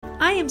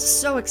I am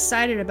so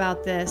excited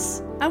about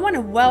this. I want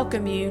to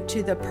welcome you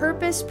to the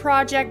Purpose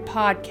Project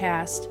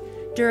podcast.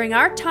 During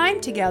our time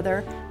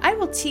together, I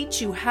will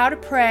teach you how to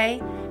pray,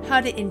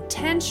 how to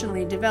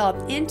intentionally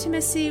develop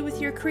intimacy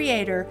with your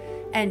Creator,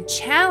 and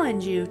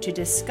challenge you to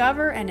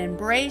discover and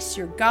embrace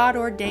your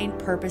God-ordained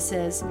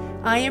purposes.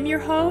 I am your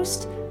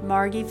host,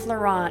 Margie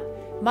Florent.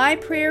 My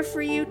prayer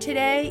for you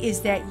today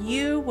is that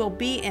you will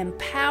be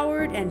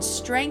empowered and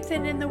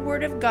strengthened in the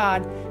Word of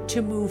God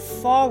to move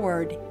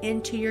forward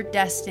into your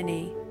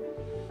destiny.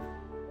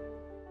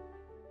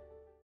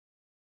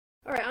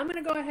 All right, I'm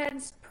going to go ahead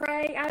and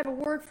pray. I have a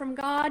word from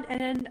God,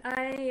 and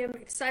I am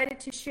excited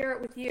to share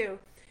it with you.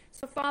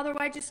 So, Father,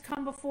 I just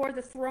come before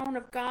the throne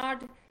of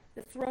God,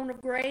 the throne of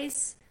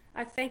grace.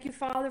 I thank you,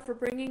 Father, for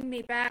bringing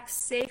me back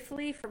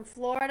safely from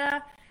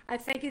Florida. I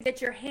thank you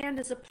that your hand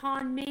is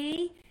upon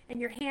me and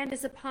your hand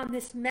is upon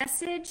this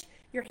message.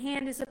 Your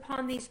hand is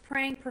upon these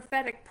praying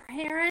prophetic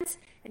parents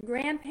and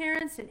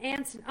grandparents and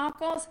aunts and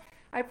uncles.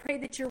 I pray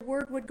that your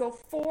word would go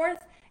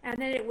forth and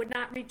that it would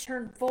not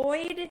return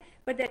void,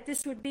 but that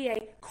this would be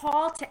a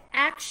call to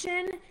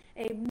action,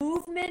 a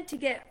movement to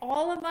get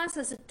all of us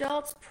as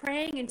adults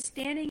praying and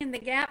standing in the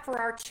gap for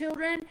our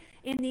children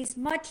in these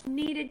much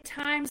needed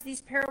times,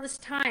 these perilous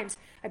times.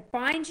 I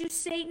bind you,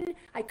 Satan.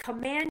 I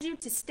command you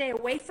to stay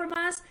away from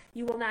us.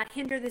 You will not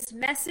hinder this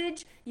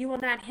message. You will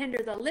not hinder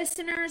the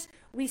listeners.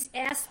 We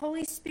ask,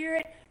 Holy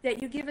Spirit,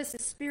 that you give us a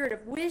spirit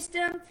of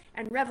wisdom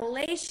and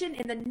revelation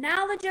in the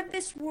knowledge of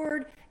this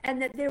word,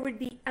 and that there would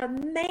be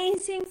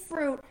amazing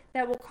fruit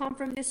that will come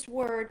from this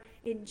word.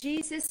 In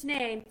Jesus'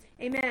 name,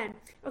 amen.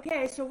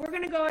 Okay, so we're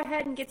going to go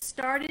ahead and get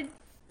started.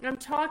 I'm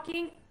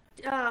talking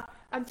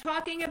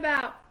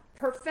about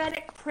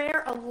prophetic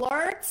prayer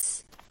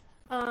alerts,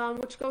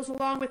 which goes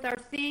along with our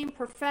theme,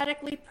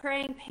 prophetically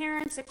praying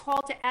parents, a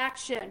call to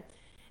action.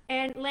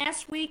 And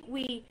last week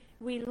we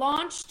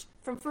launched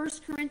from 1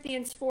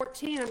 Corinthians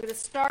 14. I'm going to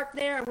start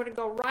there. I'm going to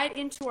go right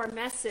into our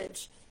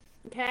message.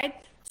 Okay?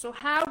 So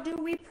how do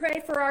we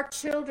pray for our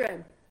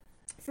children?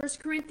 1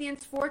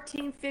 Corinthians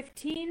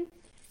 14:15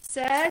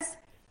 says,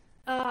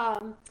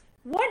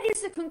 what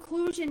is the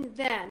conclusion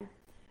then?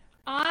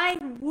 I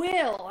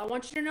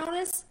want you to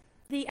notice,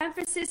 the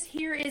emphasis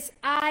here is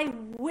I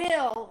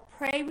will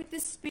pray with the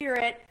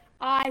Spirit.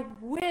 I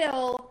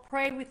will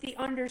pray with the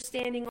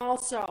understanding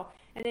also.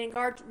 And in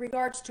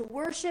regards to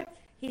worship,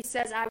 he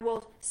says, I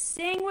will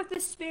sing with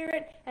the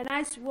Spirit, and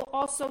I will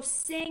also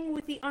sing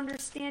with the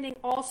understanding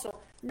also.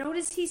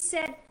 Notice he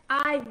said,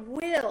 I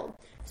will.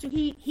 So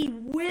he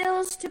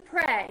wills to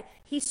pray.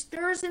 He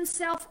stirs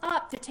himself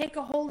up to take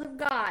a hold of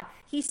God.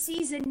 He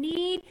sees a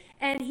need,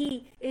 and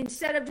he,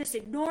 instead of just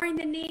ignoring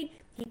the need,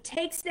 he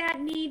takes that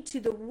need to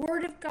the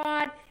Word of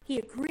God. He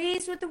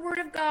agrees with the Word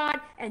of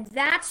God, and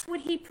that's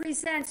what he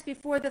presents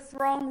before the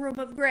throne room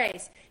of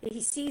grace.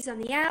 He sees on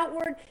the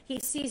outward. He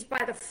sees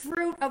by the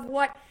fruit of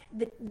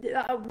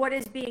what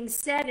is being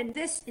said. In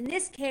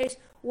this case,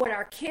 what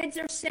our kids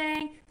are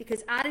saying,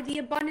 because out of the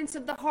abundance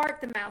of the heart,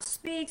 the mouth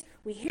speaks.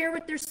 We hear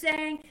what they're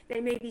saying. They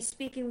may be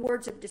speaking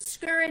words of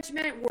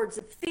discouragement, words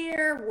of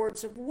fear,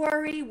 words of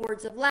worry,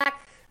 words of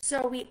lack.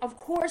 So we, of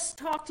course,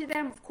 talk to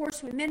them. Of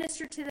course, we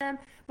minister to them.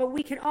 But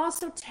we can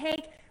also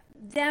take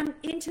them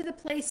into the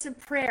place of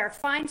prayer.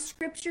 Find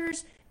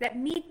scriptures that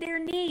meet their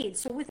needs.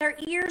 So with our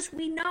ears,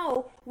 we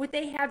know what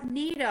they have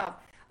need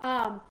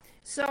of.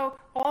 So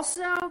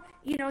also,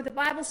 the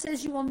Bible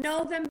says you will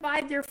know them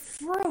by their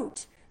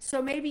fruit. So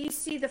maybe you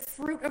see the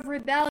fruit of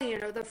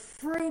rebellion, or the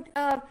fruit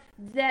of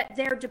that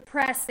they're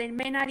depressed, they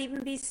may not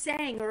even be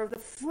saying, or the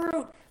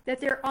fruit that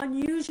they're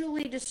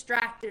unusually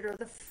distracted, or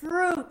the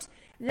fruit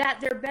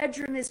that their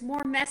bedroom is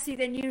more messy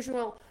than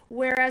usual,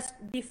 whereas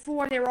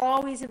before they were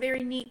always a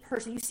very neat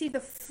person. You see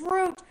the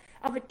fruit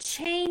of a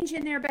change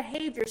in their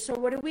behavior. So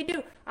what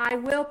do? I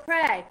will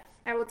pray.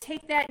 I will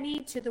take that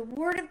need to the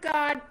Word of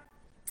God.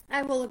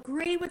 I will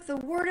agree with the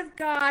Word of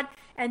God,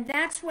 and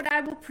that's what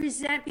I will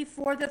present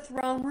before the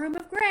throne room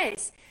of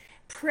grace.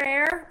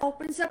 Prayer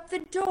opens up the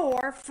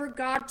door for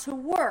God to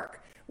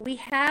work. We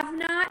have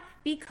not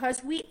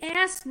because we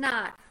ask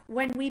not.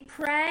 When we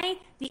pray,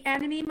 the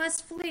enemy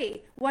must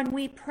flee. When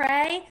we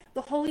pray,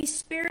 the Holy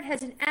Spirit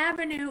has an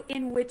avenue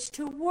in which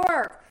to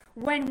work.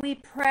 When we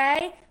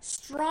pray,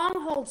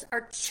 strongholds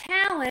are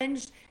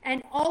challenged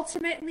and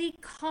ultimately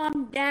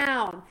come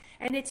down.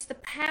 And it's the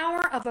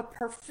power of a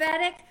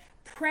prophetic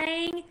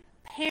praying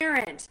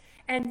parent.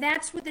 And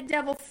that's what the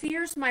devil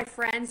fears, my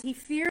friends. He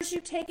fears you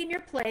taking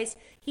your place.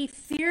 He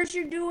fears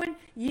you doing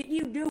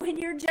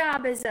your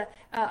job as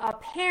a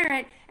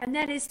parent, and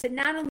that is to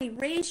not only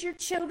raise your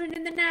children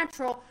in the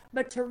natural,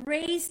 but to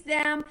raise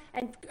them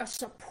and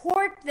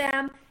support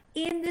them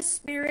in the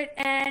Spirit,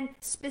 and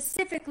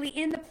specifically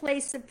in the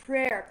place of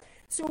prayer.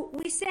 So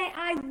we say,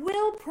 I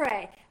will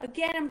pray.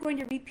 Again, I'm going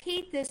to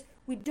repeat this.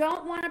 We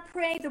don't want to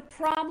pray the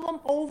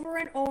problem over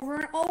and over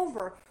and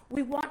over.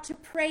 We want to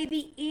pray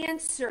the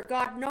answer.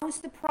 God knows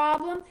the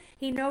problem.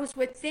 He knows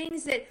what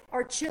things that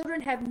our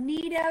children have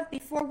need of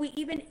before we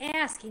even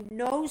ask. He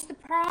knows the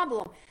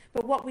problem.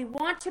 But what we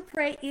want to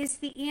pray is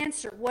the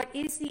answer. What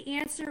is the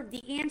answer?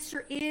 The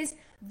answer is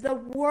the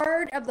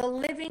Word of the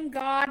living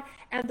God,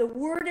 and the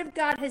Word of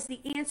God has the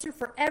answer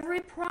for every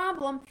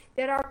problem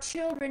that our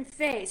children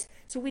face.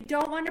 So we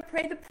don't want to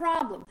pray the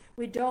problem.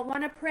 We don't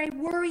want to pray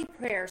worry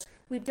prayers.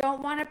 We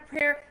don't want to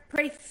pray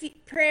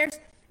prayers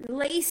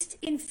laced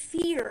in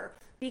fear,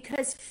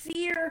 because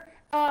fear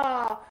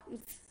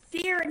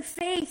and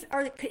faith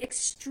are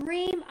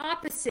extreme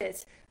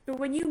opposites. But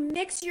when you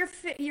mix your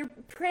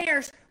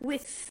prayers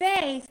with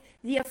faith,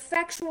 the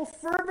effectual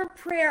fervent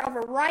prayer of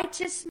a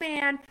righteous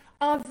man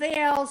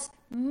avails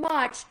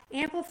much.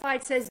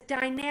 Amplified says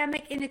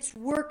dynamic in its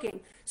working.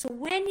 So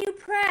when you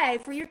pray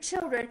for your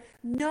children,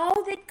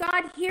 know that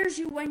God hears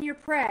you when you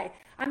pray.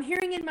 I'm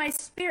hearing in my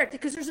spirit,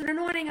 because there's an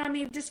anointing on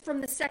me just from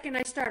the second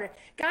I started.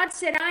 God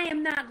said, I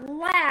am not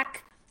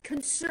lack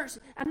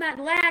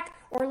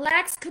or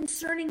lax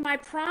concerning my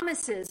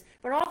promises,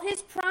 but all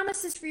his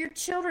promises for your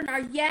children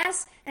are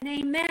yes and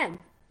amen.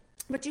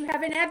 But you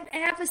have an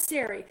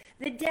adversary,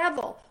 the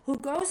devil, who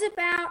goes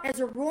about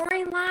as a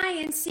roaring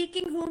lion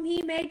seeking whom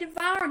he may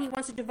devour. And he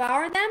wants to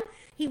devour them.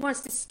 He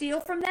wants to steal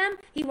from them.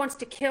 He wants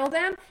to kill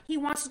them. He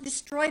wants to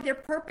destroy their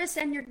purpose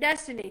and your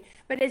destiny.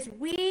 But as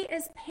we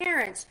as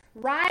parents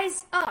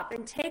rise up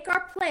and take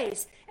our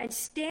place and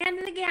stand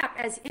in the gap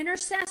as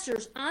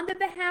intercessors on the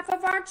behalf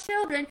of our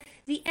children,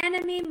 the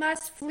enemy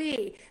must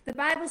flee. The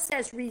Bible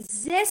says,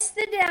 resist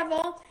the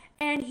devil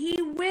and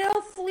he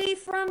will flee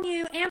from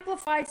you.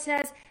 Amplified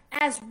says,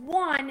 as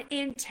one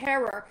in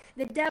terror.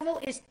 The devil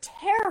is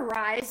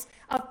terrorized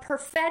of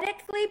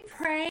prophetically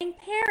praying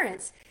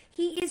parents.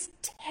 He is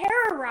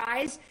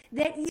terrorized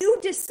that you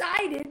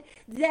decided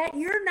that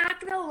you're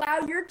not going to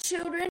allow your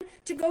children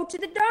to go to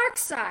the dark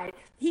side.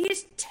 He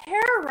is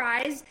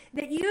terrorized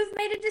that you've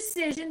made a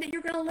decision that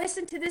you're going to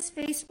listen to this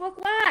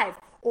Facebook Live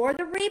or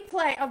the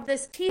replay of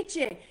this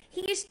teaching.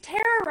 He is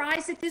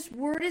terrorized that this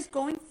word is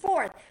going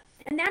forth.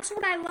 And that's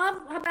what I love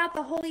about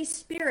the Holy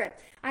Spirit.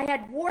 I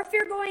had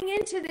warfare going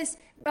into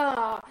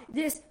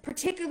this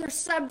particular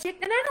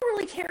subject, and I don't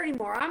really care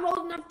anymore. I'm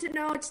old enough to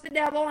know it's the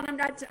devil,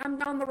 and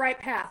I'm on the right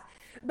path.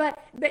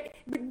 But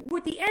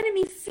what the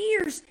enemy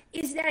fears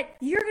is that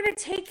you're going to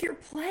take your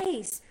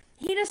place.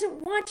 He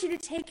doesn't want you to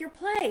take your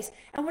place.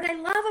 And what I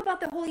love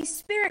about the Holy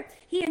Spirit,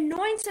 he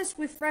anoints us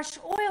with fresh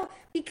oil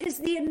because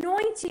the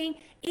anointing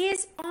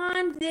is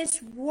on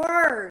this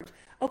word.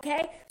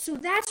 Okay? So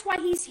that's why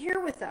he's here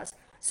with us.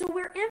 So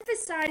we're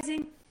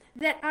emphasizing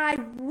that I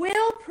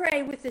will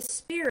pray with the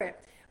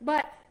Spirit.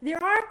 But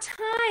there are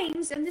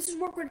times, and this is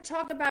what we're going to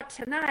talk about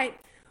tonight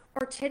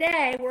or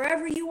today,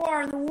 wherever you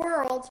are in the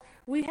world.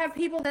 We have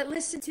people that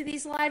listen to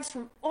these lives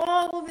from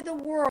all over the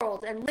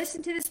world and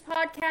listen to this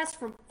podcast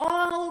from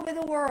all over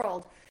the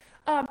world.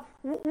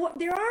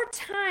 There are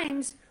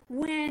times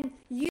when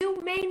you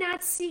may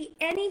not see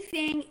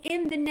anything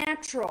in the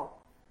natural.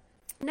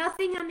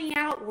 Nothing on the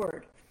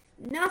outward.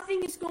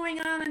 Nothing is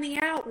going on in the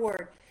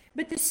outward.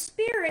 But the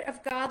Spirit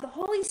of God, the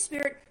Holy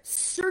Spirit,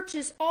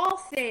 searches all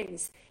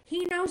things.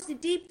 He knows the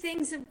deep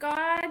things of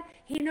God.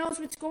 He knows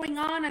what's going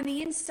on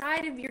the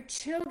inside of your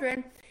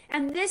children.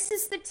 And this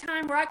is the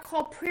time where I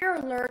call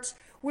prayer alerts,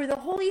 where the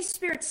Holy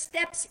Spirit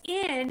steps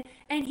in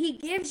and he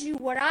gives you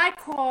what I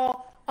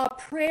call a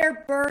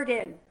prayer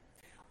burden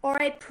or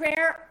a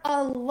prayer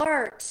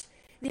alert.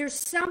 It is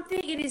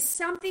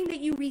something that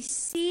you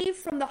receive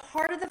from the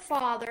heart of the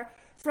Father,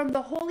 from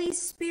the Holy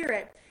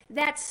Spirit.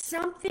 That's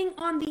something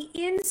on the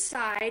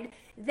inside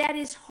that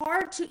is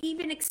hard to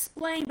even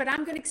explain, but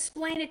I'm going to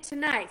explain it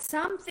tonight.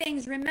 Some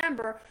things,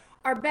 remember,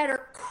 are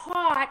better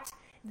caught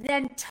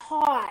than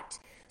taught.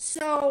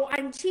 So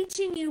I'm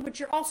teaching you,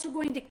 but you're also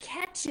going to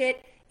catch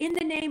it in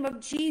the name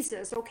of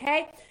Jesus,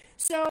 okay?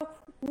 So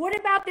what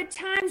about the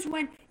times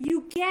when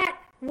you get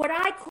what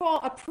I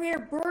call a prayer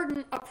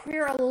burden, a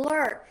prayer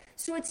alert?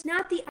 So it's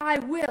not the I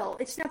will.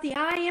 It's not the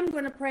I am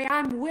going to pray,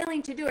 I'm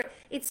willing to do it.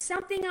 It's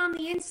something on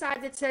the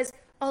inside that says,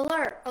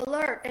 alert,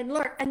 alert, and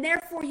alert. And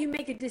therefore you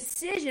make a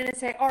decision and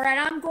say, all right,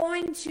 I'm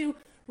going to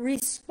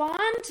respond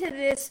to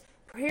this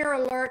prayer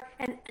alert.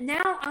 And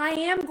now I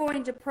am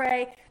going to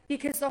pray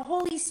because the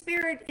Holy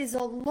Spirit is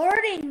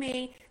alerting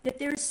me that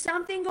there's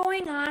something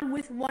going on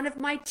with one of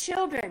my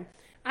children.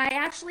 I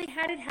actually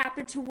had it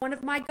happen to one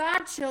of my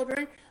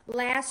godchildren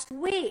last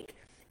week.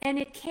 And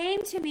it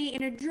came to me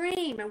in a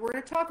dream. And we're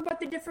going to talk about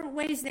the different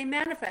ways they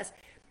manifest.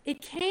 It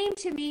came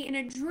to me in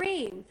a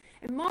dream.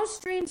 And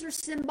most dreams are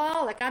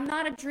symbolic. I'm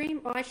not a dream,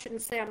 well, I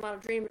shouldn't say I'm not a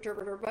dream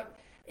interpreter, but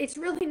it's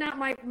really not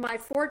my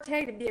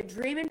forte to be a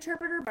dream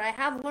interpreter, but I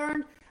have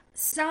learned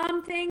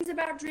some things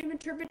about dream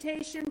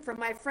interpretation from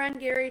my friend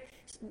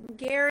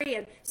Gary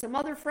and some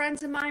other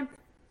friends of mine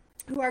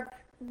who are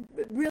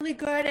really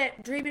good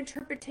at dream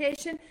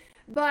interpretation.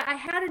 But I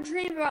had a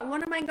dream about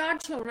one of my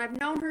godchildren. I've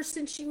known her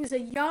since she was a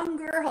young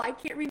girl. I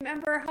can't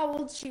remember how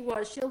old she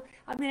was.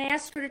 I'm going to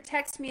ask her to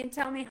text me and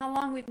tell me how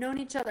long we've known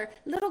each other.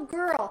 Little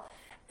girl.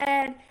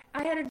 And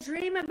I had a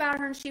dream about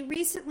her, and she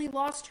recently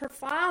lost her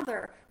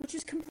father, which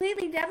was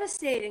completely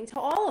devastating to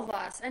all of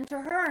us, and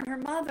to her and her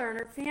mother and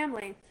her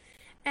family.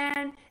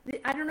 And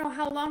I don't know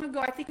how long ago,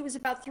 I think it was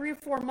about 3 or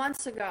 4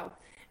 months ago.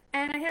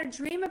 And I had a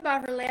dream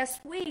about her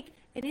last week,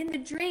 and in the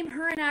dream,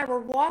 her and I were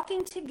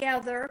walking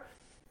together,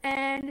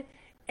 and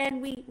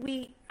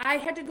I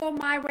had to go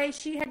my way,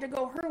 she had to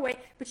go her way,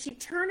 but she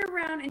turned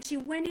around and she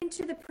went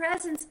into the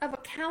presence of a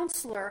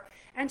counselor,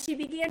 and she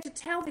began to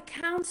tell the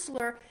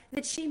counselor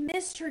that she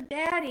missed her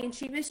daddy, and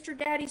she missed her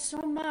daddy so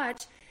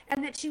much,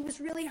 and that she was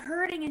really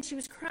hurting, and she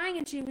was crying,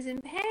 and she was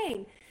in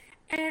pain.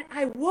 And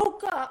I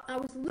woke up, I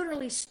was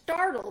literally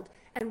startled,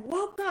 and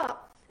woke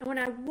up, and when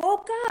I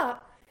woke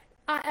up,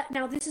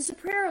 now this is a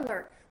prayer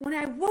alert, when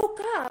I woke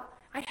up,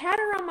 I had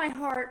her on my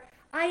heart,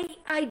 I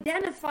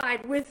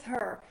identified with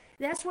her.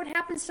 That's what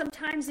happens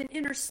sometimes in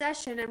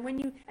intercession. And when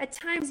you at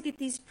times get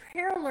these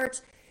prayer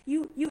alerts,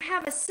 you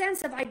have a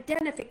sense of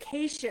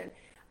identification.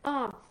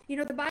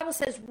 The Bible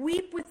says,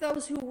 weep with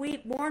those who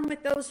weep, mourn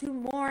with those who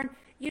mourn.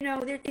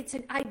 It's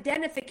an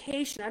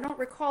identification. I don't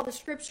recall the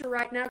scripture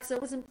right now because I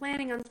wasn't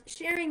planning on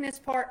sharing this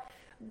part.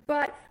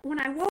 But when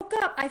I woke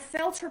up, I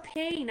felt her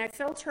pain. I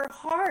felt her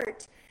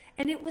heart.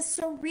 And it was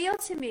so real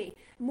to me,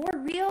 more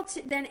real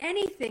than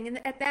anything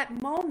at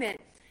that moment.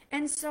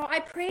 And so I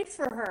prayed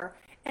for her,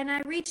 and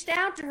I reached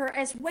out to her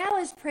as well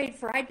as prayed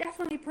for her. I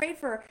definitely prayed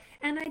for her.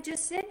 And I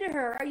just said to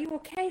her, are you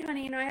okay,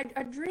 honey? I had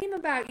a dream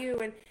about you.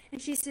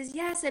 And she says,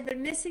 yes, I've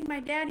been missing my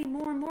daddy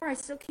more and more. I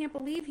still can't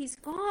believe he's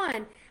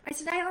gone. I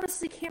said, I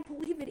honestly can't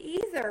believe it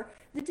either.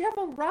 The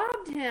devil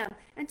robbed him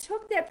and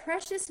took that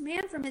precious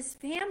man from his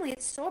family.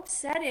 It's so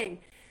upsetting.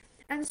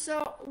 And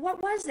so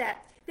what was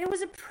that? There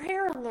was a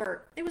prayer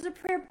alert. There was a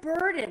prayer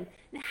burden.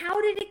 And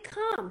how did it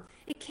come?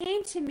 It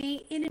came to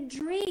me in a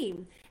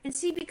dream. And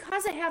see,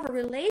 because I have a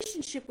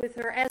relationship with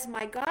her as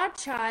my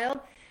godchild,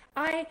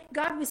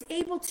 God was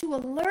able to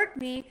alert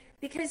me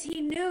because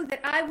he knew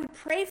that I would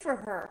pray for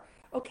her.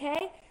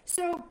 Okay?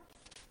 So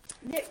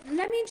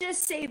let me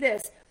just say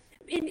this.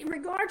 In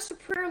regards to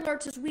prayer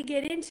alerts, as we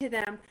get into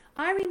them,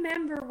 I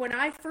remember when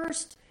I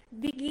first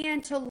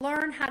began to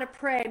learn how to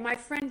pray, my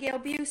friend Gail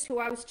Buse, who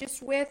I was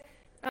just with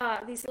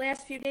these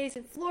last few days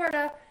in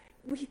Florida,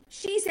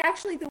 she's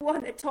actually the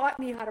one that taught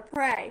me how to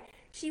pray.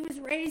 She was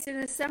raised an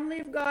Assembly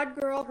of God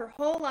girl her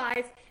whole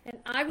life, and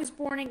I was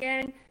born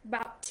again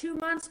about 2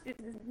 months,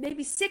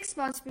 maybe 6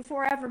 months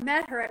before I ever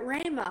met her at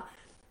Rhema.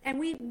 And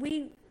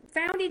we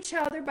found each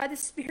other by the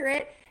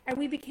Spirit, and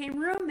we became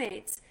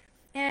roommates.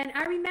 And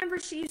I remember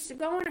she used to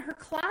go into her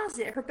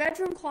closet, her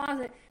bedroom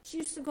closet. She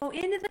used to go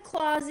into the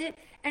closet,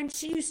 and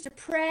she used to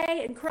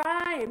pray and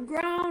cry and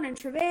groan and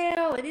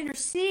travail and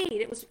intercede.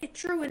 It was a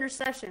true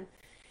intercession.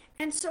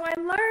 And so I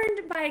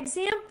learned by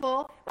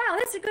example, wow,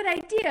 that's a good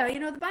idea.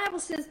 The Bible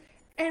says,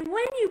 and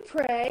when you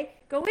pray,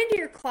 go into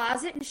your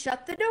closet and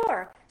shut the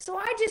door.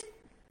 So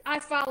I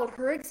followed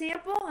her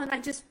example, and I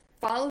just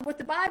followed what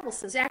the Bible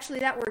says. Actually,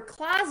 that word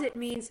closet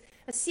means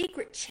a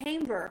secret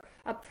chamber,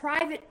 a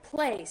private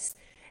place.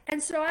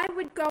 And so I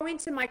would go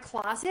into my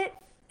closet,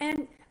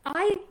 and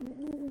I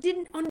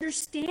didn't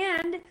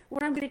understand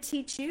what I'm going to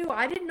teach you.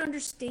 I didn't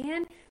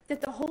understand that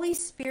the Holy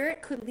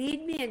Spirit could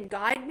lead me and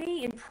guide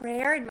me in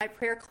prayer in my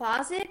prayer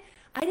closet.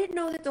 I didn't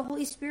know that the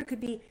Holy Spirit could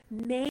be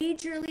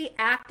majorly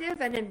active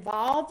and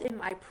involved in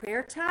my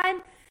prayer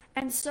time.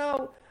 And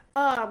so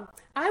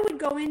I would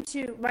go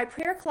into my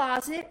prayer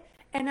closet,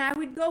 and I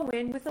would go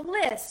in with a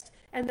list.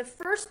 And the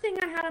first thing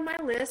I had on my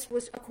list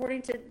was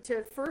according to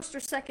 1st or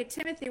 2nd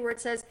Timothy, where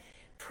it says,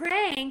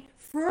 praying,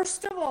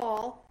 first of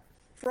all,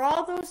 for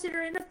all those that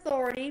are in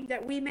authority,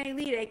 that we may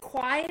lead a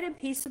quiet and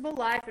peaceable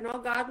life in all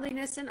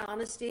godliness and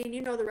honesty. And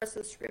you know the rest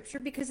of the scripture,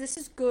 because this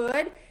is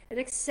good and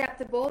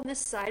acceptable in the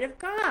sight of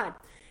God.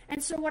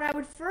 And so what I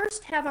would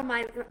first thing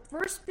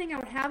I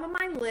would have on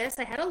my list,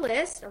 I had a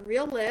list, a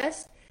real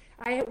list.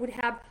 I would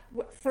have,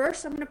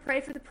 first, I'm going to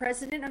pray for the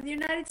President of the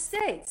United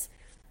States.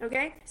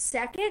 Okay?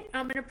 Second,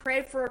 I'm going to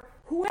pray for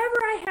whoever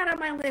I had on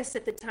my list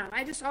at the time.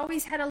 I just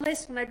always had a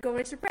list when I'd go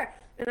into prayer.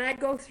 And I'd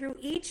go through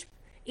each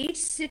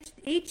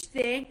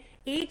thing,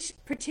 each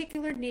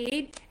particular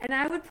need, and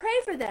I would pray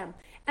for them.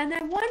 And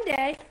then one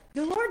day,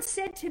 the Lord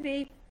said to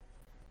me,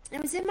 I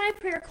was in my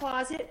prayer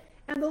closet,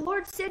 and the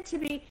Lord said to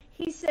me,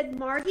 he said,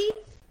 Margie,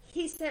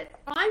 he said,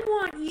 I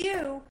want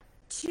you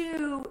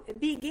to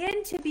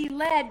begin to be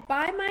led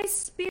by my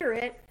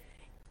Spirit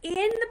in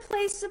the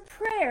place of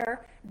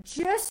prayer,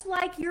 just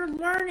like you're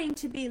learning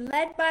to be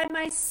led by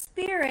my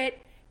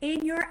Spirit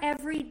in your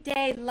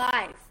everyday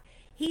life.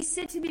 He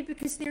said to me,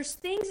 because there's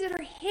things that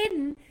are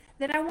hidden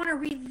that I want to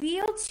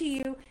reveal to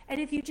you,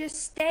 and if you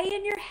just stay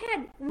in your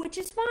head, which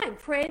is fine,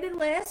 pray the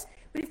list,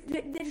 but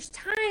there's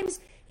times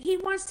he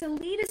wants to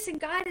lead us and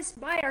guide us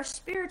by our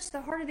spirits.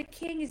 The heart of the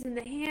king is in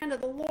the hand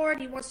of the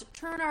Lord. He wants to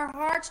turn our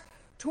hearts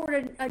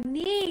toward a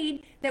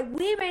need that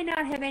we may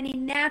not have any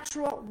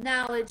natural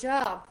knowledge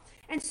of.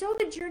 And so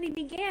the journey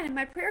began in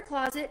my prayer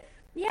closet.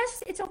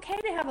 Yes, it's okay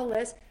to have a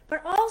list,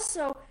 but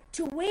also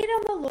to wait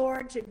on the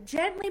Lord, to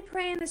gently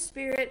pray in the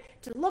Spirit,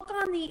 to look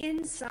on the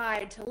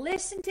inside, to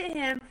listen to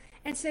him,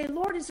 and say,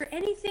 Lord, is there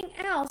anything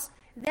else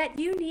that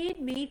you need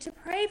me to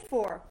pray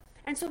for?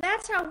 And so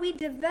that's how we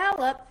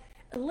develop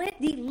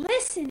the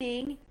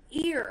listening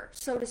ear,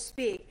 so to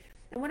speak.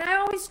 And what I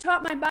always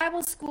taught my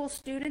Bible school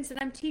students, and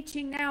I'm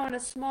teaching now in a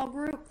small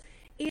group,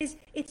 is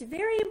it's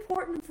very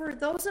important for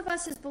those of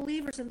us as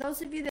believers and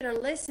those of you that are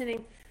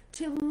listening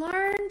to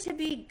learn to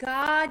be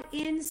God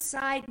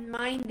inside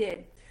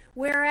minded.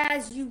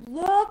 Whereas you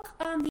look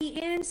on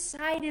the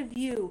inside of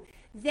you,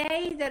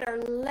 they that are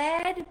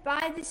led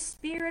by the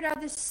Spirit are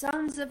the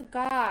sons of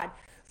God.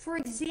 For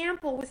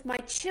example, with my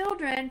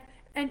children,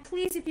 and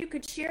please, if you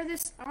could share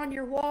this on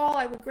your wall,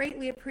 I would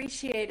greatly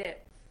appreciate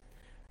it.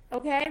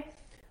 Okay?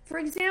 For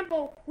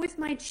example, with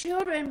my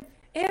children,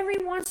 every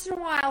once in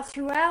a while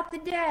throughout the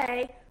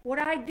day, what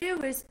I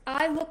do is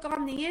I look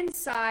on the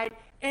inside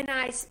and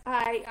I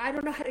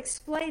don't know how to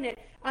explain it.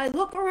 I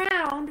look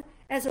around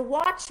as a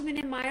watchman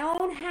in my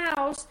own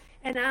house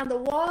and on the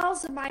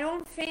walls of my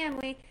own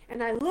family,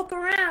 and I look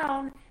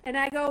around and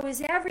I go,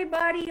 is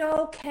everybody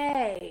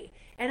okay?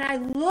 And I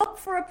look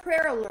for a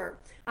prayer alert.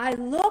 I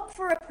look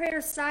for a prayer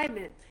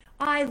assignment.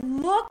 I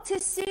look to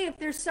see if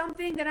there's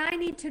something that I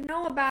need to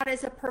know about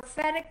as a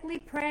prophetically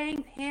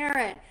praying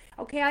parent.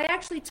 Okay, I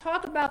actually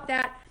talk about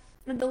that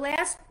in the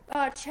last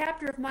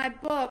chapter of my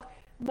book,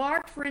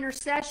 Marked for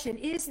Intercession.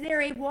 Is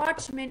there a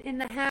watchman in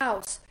the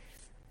house?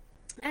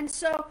 And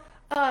so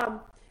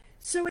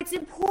it's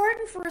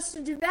important for us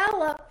to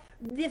develop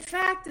the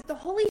fact that the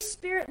Holy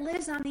Spirit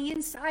lives on the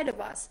inside of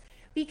us,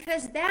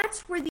 because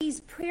that's where these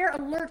prayer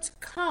alerts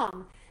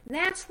come.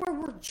 That's where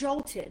we're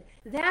jolted.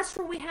 That's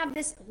where we have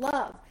this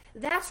love.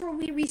 That's where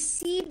we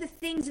receive the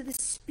things of the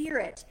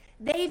Spirit.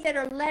 They that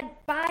are led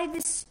by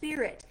the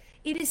Spirit.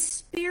 It is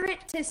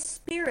spirit to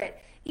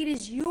spirit. It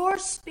is your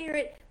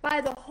spirit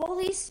by the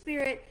Holy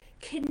Spirit,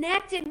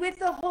 connected with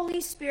the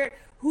Holy Spirit,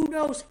 who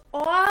knows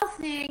all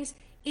things,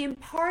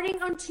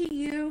 imparting unto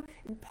you,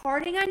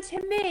 imparting unto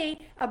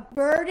me, a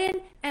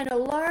burden, an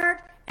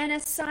alert, an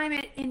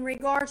assignment in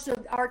regards to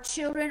our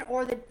children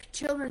or the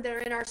children that are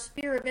in our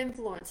sphere of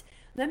influence.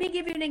 Let me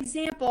give you an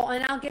example,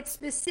 and I'll get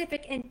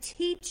specific and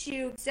teach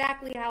you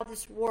exactly how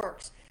this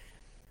works.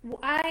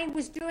 I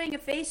was doing a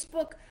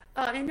Facebook,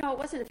 no, it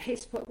wasn't a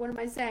Facebook, what am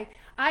I saying?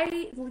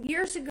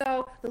 Years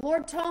ago, the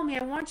Lord told me,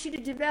 I want you to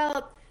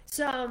develop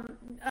some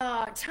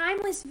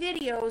timeless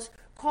videos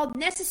called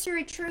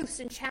Necessary Truths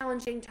in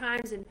Challenging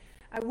Times. And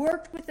I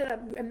worked with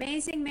an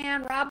amazing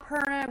man, Rob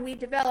Perna, and we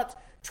developed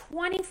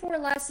 24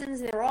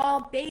 lessons. They're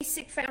all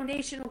basic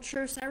foundational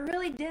truths. And I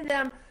really did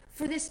them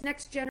for this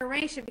next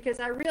generation, because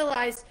I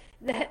realized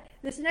that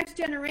this next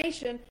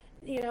generation,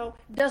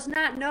 does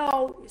not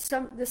know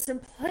the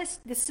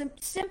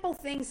simple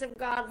things of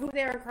God, who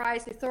they are in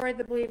Christ, the authority of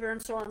the believer,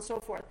 and so on and so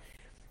forth.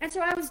 And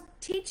so I was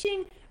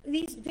teaching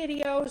these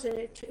videos, and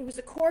it was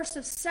a course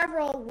of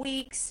several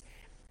weeks.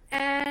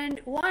 And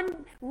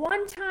one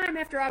time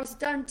after I was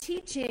done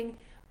teaching,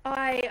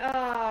 I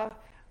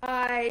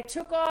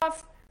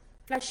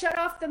shut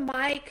off the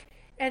mic,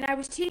 and I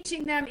was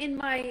teaching them in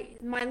my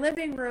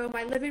living room.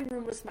 My living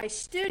room was my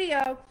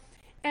studio,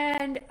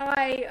 and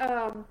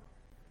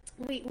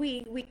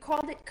we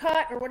called it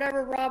cut, or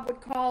whatever Rob would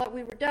call it.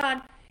 We were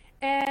done,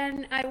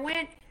 and I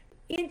went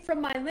in from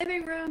my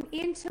living room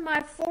into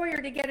my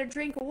foyer to get a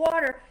drink of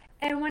water.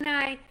 And when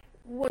I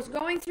was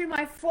going through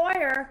my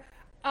foyer,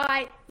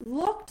 I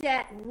looked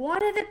at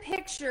one of the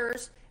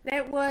pictures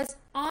that was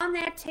on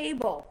that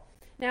table.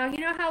 Now, you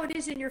know how it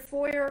is in your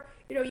foyer,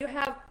 you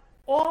have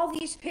all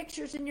these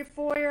pictures in your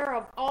foyer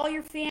of all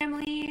your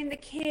family and the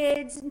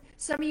kids, and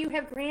some of you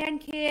have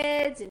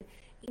grandkids and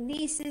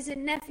nieces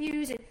and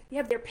nephews, and you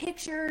have their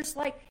pictures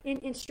like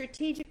in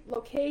strategic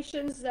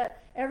locations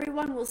that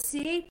everyone will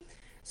see.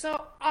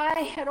 So I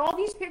had all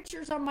these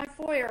pictures on my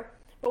foyer,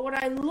 but when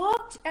I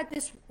looked at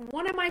this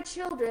one of my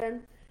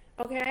children,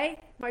 okay,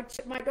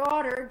 my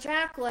daughter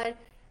Jacqueline,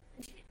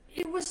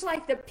 it was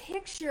like the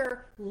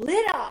picture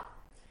lit up,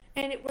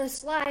 and it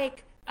was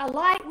like a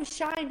light was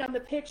shined on the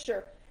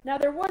picture. Now,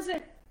 there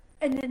wasn't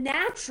in the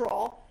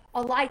natural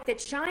a light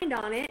that shined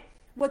on it.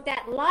 What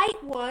that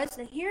light was,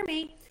 and hear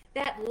me,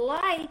 that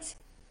light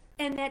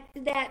and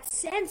that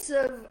sense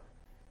of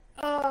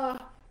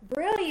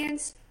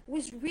brilliance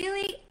was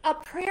really a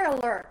prayer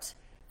alert,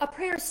 a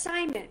prayer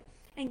assignment.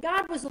 And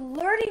God was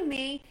alerting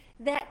me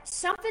that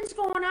something's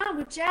going on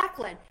with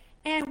Jacqueline.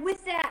 And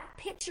with that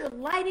picture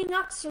lighting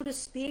up, so to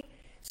speak,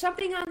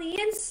 something on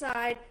the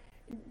inside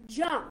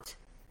jumped.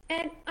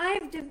 And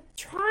I've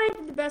tried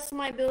to the best of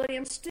my ability,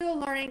 I'm still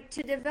learning,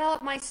 to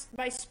develop my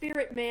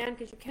spirit, man,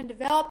 because you can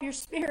develop your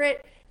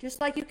spirit just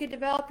like you can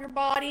develop your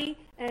body,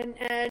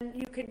 and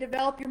you can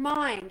develop your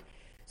mind.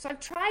 So I've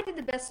tried to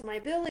the best of my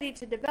ability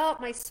to develop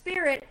my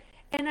spirit,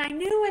 and I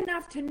knew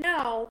enough to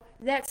know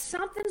that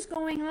something's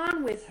going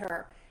on with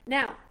her.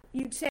 Now,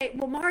 you'd say,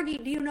 well, Margie,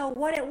 do you know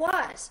what it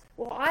was?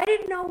 Well, I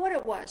didn't know what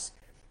it was.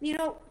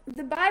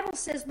 The Bible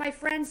says, my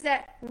friends,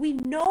 that we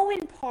know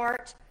in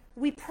part,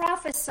 we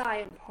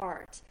prophesy in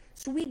part.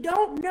 So we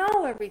don't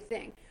know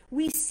everything.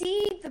 We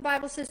see, the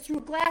Bible says,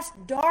 through glass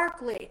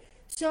darkly.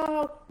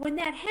 So when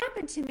that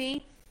happened to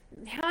me,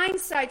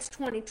 hindsight's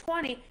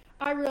 2020,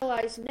 I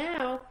realize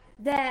now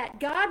that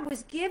God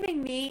was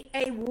giving me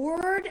a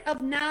word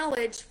of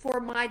knowledge for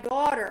my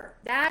daughter.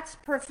 That's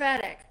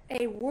prophetic.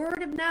 A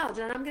word of knowledge.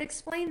 And I'm going to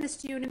explain this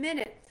to you in a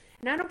minute.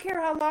 And I don't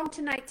care how long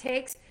tonight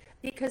takes,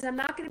 because I'm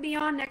not going to be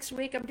on next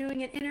week. I'm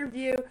doing an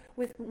interview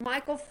with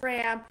Michael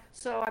Fram,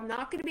 so I'm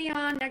not going to be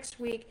on next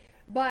week.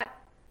 But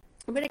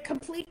I'm going to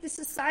complete this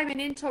assignment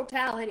in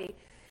totality.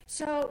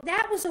 So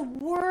that was a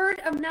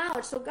word of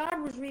knowledge. So God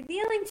was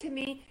revealing to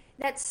me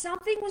that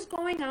something was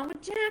going on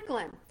with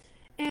Jacqueline.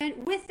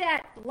 And with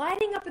that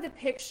lighting up of the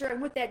picture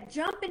and with that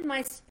jump in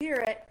my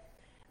spirit,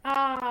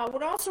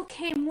 what also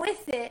came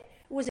with it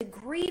was a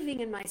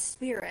grieving in my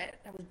spirit.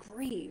 I was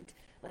grieved.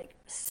 Like,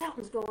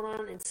 something's going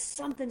on and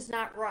something's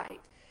not right.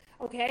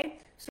 Okay?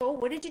 So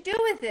what did you do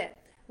with it?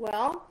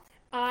 Well,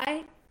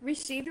 I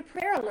received a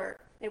prayer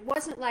alert. It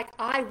wasn't like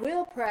I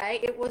will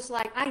pray. It was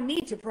like I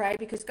need to pray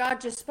because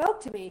God just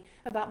spoke to me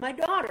about my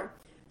daughter.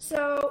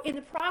 So in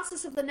the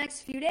process of the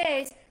next few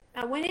days,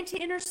 I went into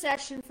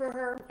intercession for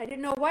her. I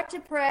didn't know what to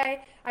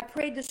pray. I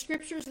prayed the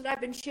scriptures that I've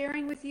been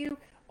sharing with you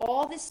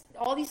all these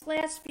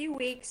last few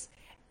weeks,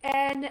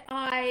 and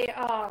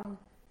I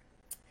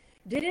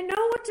didn't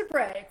know what to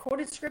pray. I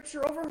quoted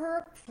scripture over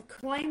her,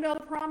 proclaimed all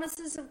the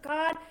promises of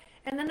God,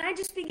 and then I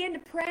just began to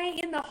pray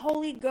in the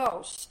Holy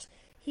Ghost.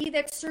 He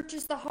that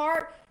searches the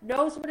heart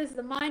knows what is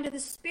the mind of the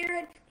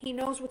Spirit. He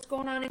knows what's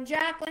going on in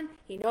Jacqueline.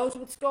 He knows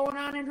what's going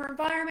on in her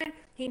environment.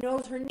 He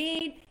knows her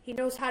need. He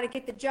knows how to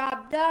get the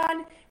job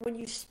done. When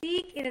you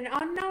speak in an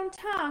unknown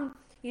tongue,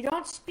 you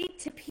don't speak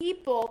to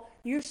people.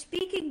 You're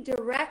speaking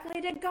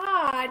directly to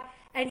God,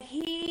 and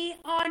He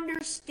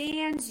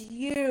understands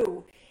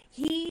you.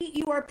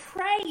 You are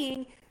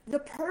praying the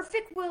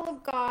perfect will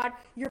of God.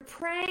 You're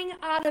praying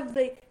out of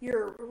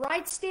your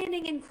right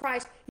standing in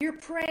Christ. You're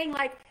praying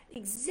like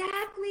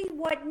exactly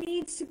what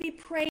needs to be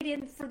prayed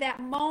in for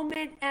that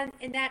moment and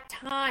in that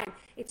time.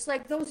 It's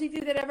like those of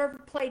you that have ever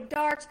played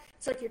darts,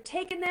 it's like you're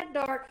taking that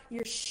dart,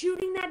 you're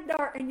shooting that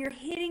dart, and you're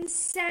hitting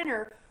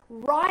center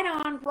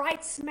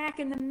right smack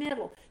in the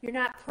middle. You're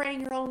not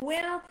praying your own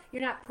will.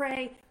 You're not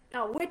praying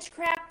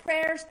witchcraft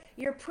prayers.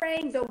 You're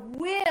praying the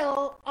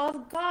will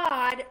of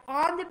God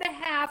on the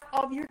behalf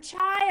of your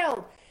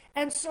child.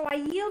 And so I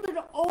yielded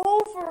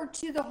over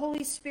to the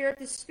Holy Spirit,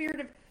 the Spirit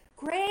of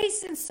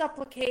grace and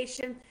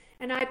supplication,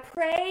 and I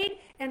prayed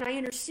and I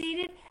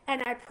interceded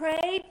and I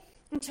prayed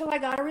until I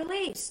got a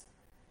release.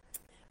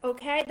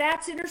 Okay,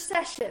 that's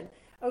intercession.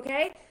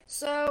 Okay,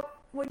 so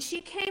when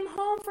she came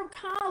home from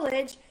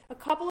college a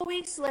couple of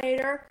weeks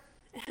later,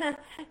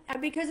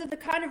 because of the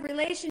kind of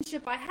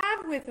relationship I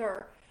have with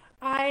her,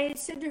 I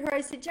said to her,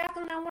 I said,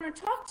 Jacqueline, I want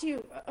to talk to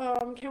you.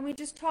 Can we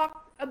just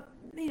talk,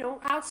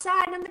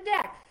 outside on the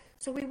deck?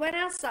 So we went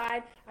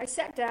outside. I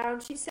sat down.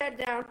 She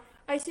sat down.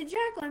 I said,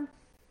 Jacqueline,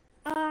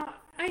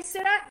 I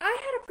said, I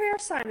had a prayer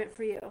assignment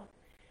for you.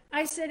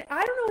 I said,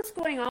 I don't know what's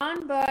going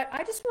on, but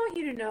I just want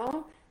you to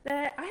know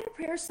that I had a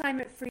prayer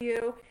assignment for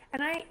you,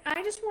 and I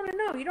just want to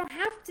know. You don't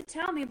have to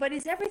tell me, but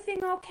is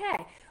everything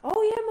okay?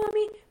 Oh, yeah,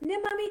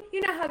 Mommy,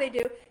 you know how they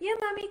do. Yeah,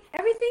 Mommy,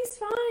 everything's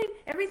fine.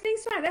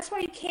 Everything's fine. That's why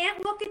you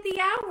can't look at the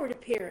outward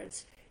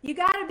appearance. You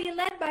got to be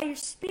led by your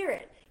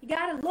spirit. You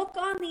got to look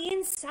on the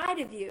inside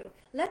of you.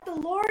 Let the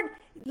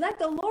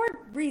Lord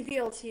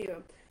reveal to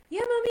you.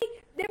 Yeah, Mommy,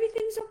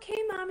 everything's okay,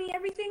 Mommy.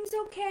 Everything's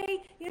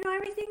okay.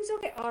 Everything's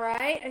okay. All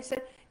right. I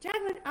said,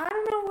 Jacqueline, I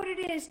don't know what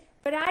it is,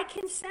 but I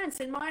can sense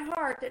in my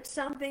heart that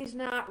something's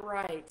not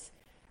right.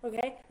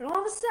 Okay? And all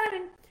of a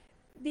sudden,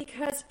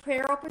 because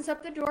prayer opens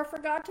up the door for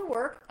God to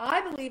work,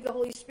 I believe the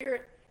Holy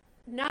Spirit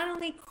not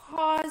only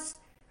caused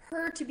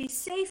her to be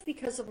safe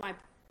because of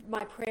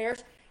my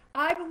prayers,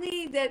 I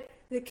believe that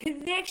the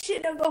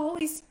conviction of the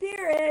Holy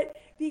Spirit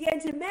began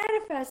to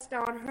manifest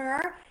on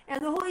her,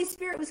 and the Holy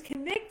Spirit was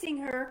convicting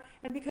her,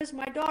 and because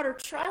my daughter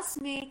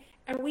trusts me,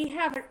 and we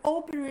have an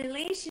open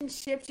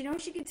relationship,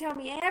 she can tell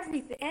me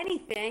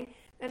anything,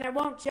 and I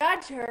won't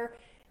judge her.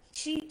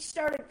 She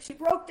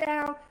broke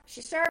down,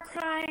 she started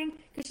crying,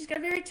 because she's got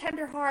a very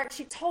tender heart.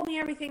 She told me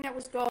everything that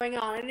was going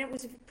on, and it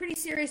was a pretty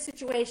serious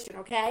situation,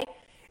 okay?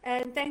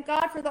 And thank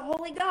God for the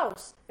Holy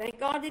Ghost. Thank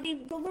God that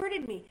He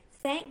alerted me.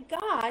 Thank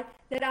God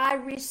that I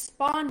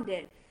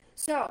responded.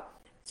 So,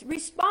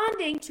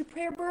 responding to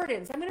prayer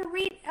burdens. I'm going to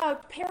read a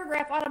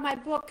paragraph out of my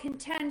book,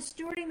 Contend,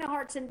 Stewarding the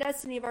Hearts and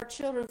Destiny of Our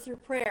Children Through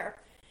Prayer.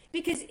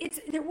 Because it's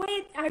the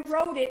way I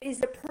wrote it is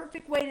the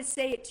perfect way to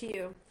say it to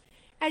you.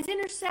 As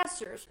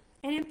intercessors,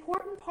 an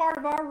important part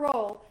of our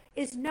role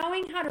is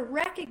knowing how to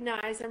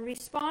recognize and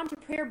respond to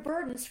prayer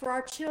burdens for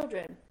our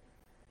children.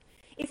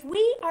 If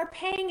we are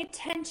paying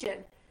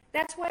attention,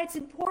 that's why it's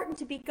important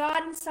to be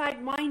God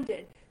inside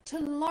minded, to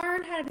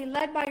learn how to be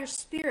led by your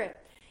Spirit.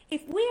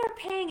 If we are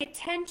paying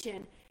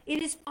attention,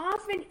 it is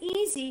often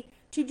easy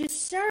to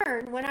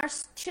discern when our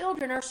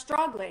children are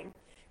struggling.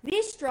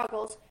 These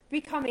struggles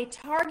become a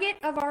target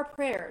of our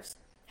prayers.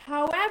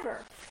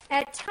 However,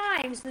 at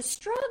times the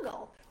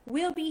struggle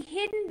will be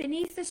hidden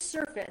beneath the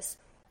surface,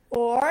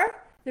 or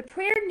the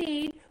prayer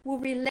need will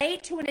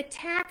relate to an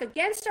attack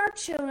against our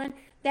children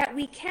that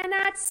we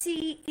cannot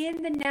see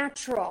in the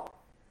natural.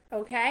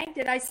 Okay?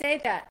 Did I say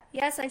that?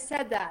 Yes, I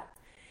said that.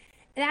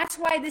 And that's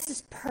why this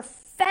is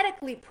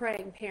prophetically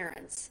praying,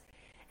 parents.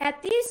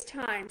 At these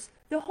times,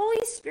 the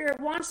Holy Spirit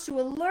wants to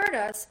alert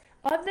us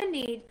of the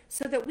need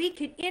so that we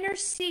can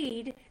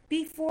intercede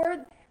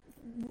before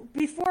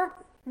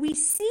we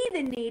see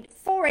the need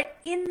for it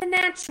in the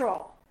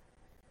natural.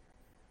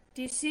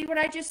 Do you see what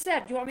I just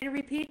said? Do you want me to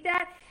repeat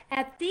that?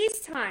 At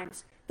these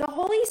times, the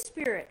Holy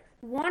Spirit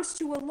wants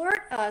to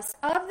alert us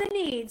of the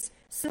needs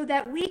so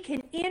that we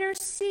can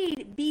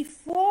intercede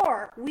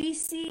before we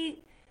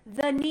see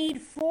the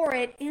need for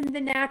it in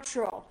the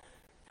natural.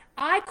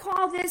 I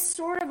call this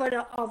sort of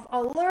an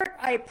alert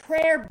a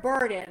prayer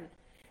burden.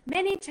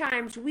 Many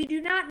times we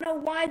do not know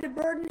why the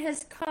burden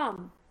has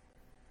come.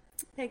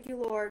 Thank you,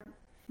 Lord.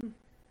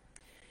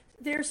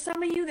 There's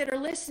some of you that are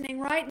listening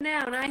right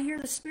now, and I hear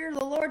the Spirit of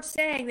the Lord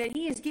saying that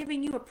He is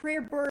giving you a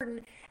prayer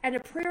burden and a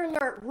prayer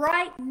alert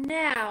right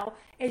now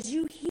as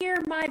you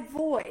hear my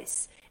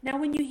voice. Now,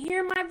 when you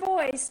hear my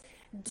voice,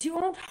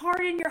 don't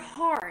harden your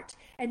heart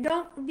and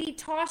don't be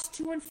tossed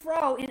to and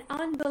fro in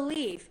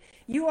unbelief.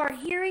 You are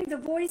hearing the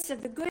voice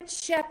of the Good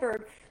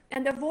Shepherd,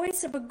 and the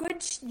voice of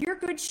your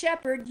Good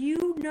Shepherd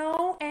you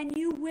know and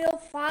you will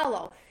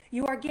follow.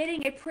 You are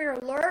getting a prayer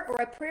alert or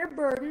a prayer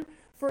burden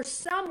for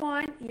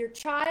someone, your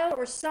child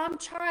or some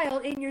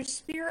child in your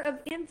sphere of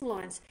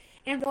influence.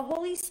 And the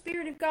Holy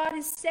Spirit of God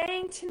is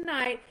saying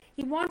tonight,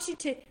 He wants you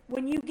to,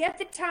 when you get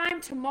the time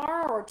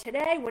tomorrow or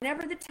today,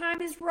 whenever the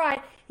time is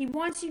right, He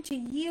wants you to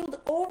yield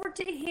over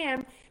to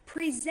Him,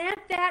 present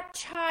that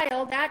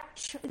child,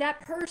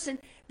 that person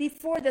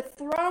before the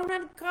throne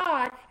of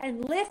God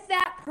and lift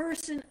that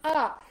person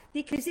up,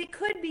 because it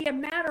could be a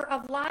matter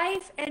of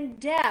life and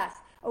death.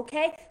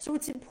 Okay, so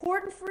it's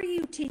important for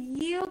you to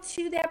yield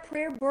to that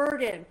prayer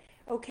burden.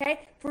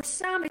 Okay, for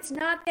some it's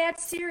not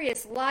that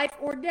serious, life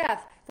or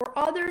death. For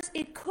others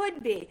it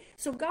could be.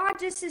 So God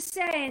just is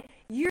saying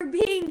you're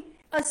being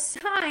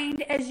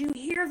assigned as you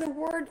hear the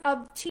word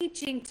of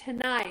teaching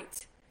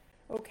tonight.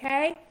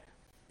 Okay,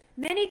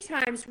 many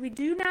times we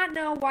do not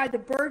know why the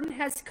burden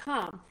has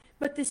come,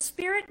 but the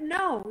Spirit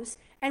knows,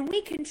 and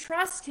we can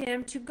trust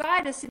Him to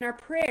guide us in our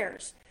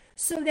prayers,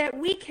 so that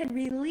we can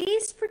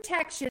release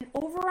protection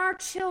over our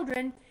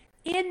children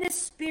in the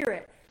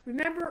Spirit.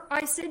 Remember,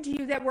 I said to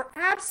you that we're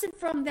absent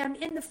from them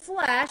in the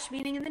flesh,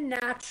 meaning in the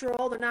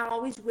natural. They're not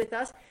always with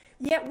us.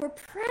 Yet we're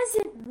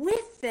present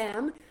with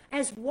them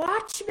as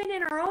watchmen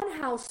in our own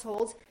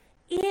households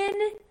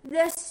in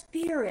the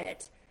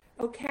Spirit.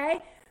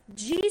 Okay?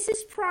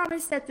 Jesus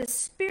promised that the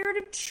Spirit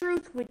of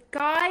truth would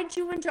guide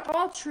you into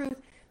all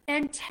truth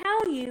and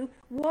tell you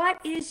what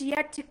is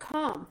yet to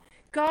come.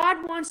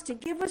 God wants to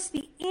give us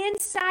the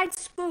inside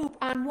scoop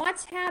on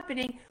what's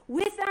happening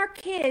with our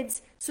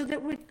kids so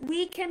that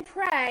we can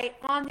pray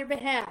on their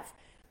behalf.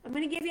 I'm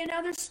going to give you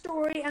another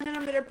story, and then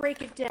I'm going to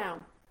break it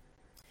down.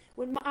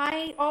 When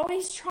I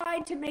always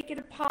tried to make it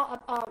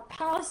a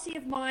policy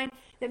of mine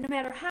that no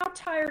matter how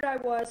tired I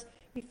was,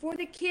 before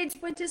the kids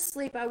went to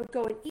sleep, I would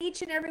go in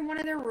each and every one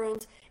of their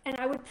rooms, and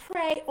I would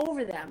pray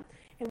over them.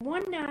 And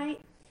one night,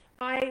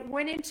 I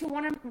went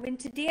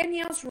into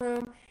Danielle's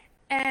room,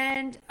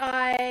 and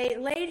I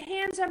laid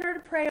hands on her to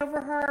pray over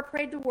her,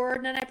 prayed the word,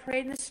 and then I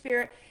prayed in the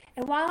Spirit.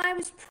 And while I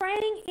was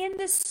praying in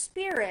the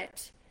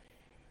Spirit,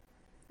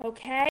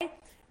 okay,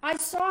 I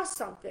saw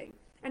something.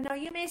 And now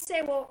you may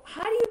say, well,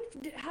 how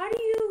do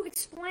you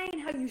explain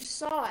how you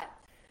saw it?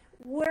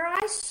 Where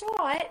I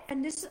saw it,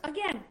 and this,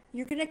 again,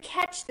 you're going to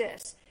catch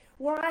this.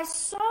 Where I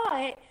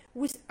saw it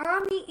was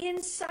on the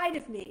inside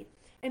of me.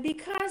 And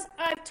because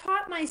I've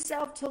taught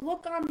myself to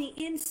look on the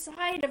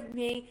inside of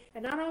me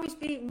and not always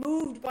be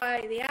moved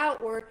by the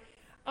outward,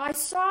 I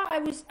just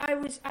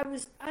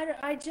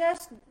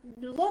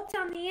looked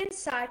on the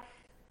inside,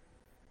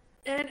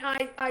 and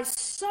I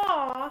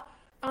saw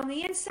on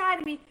the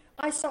inside of me,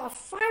 I saw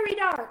fiery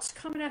darts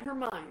coming at her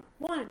mind,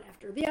 one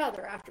after the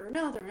other, after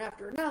another, and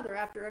after another,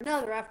 after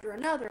another, after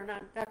another, and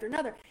after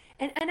another.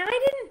 And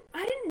I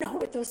didn't know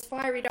what those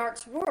fiery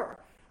darts were.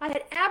 I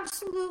had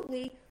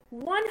absolutely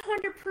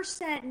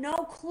 100% no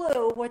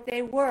clue what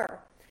they were.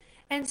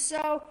 And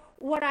so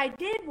what I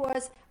did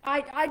was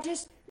I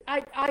just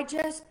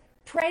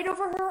prayed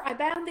over her. I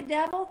bound the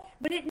devil,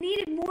 but it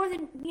needed more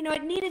than,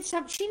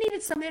 she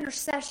needed some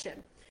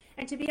intercession.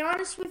 And to be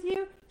honest with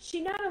you,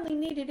 she not only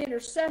needed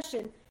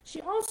intercession,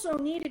 she also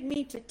needed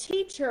me to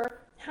teach her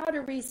how to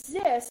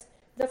resist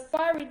the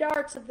fiery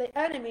darts of the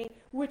enemy,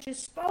 which is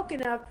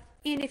spoken of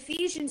in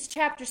Ephesians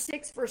chapter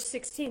 6, verse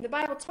 16. The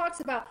Bible talks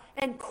about,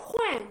 and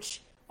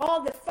quench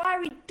all the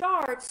fiery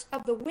darts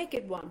of the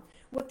wicked one.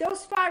 What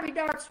those fiery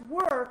darts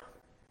were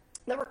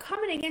that were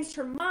coming against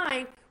her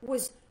mind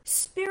was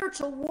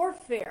spiritual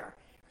warfare,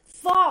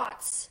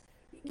 thoughts,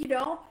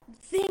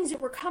 things that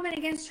were coming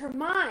against her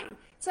mind.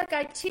 It's like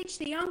I teach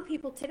the young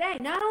people today,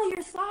 not all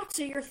your thoughts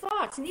are your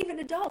thoughts, and even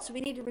adults,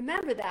 we need to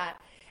remember that.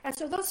 And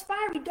so those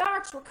fiery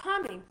darts were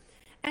coming.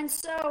 And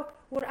so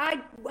what I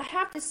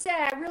have to say,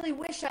 I really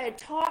wish I had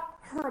taught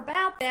her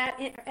about that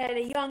at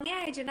a young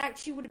age, and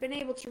she would have been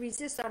able to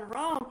resist on her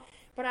own.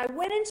 but I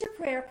went into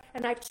prayer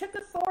and I took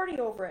authority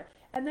over it.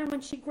 And then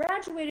when she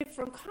graduated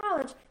from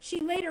college, she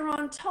later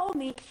on told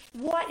me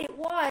what it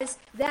was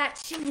that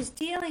she was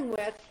dealing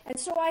with. And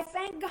so I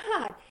thank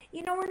God.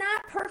 You know, we're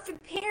not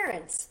perfect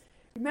parents.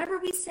 Remember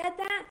we said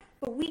that?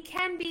 But we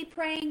can be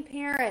praying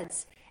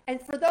parents.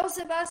 And for those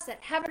of us that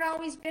haven't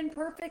always been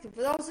perfect, and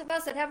for those of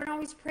us that haven't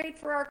always prayed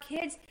for our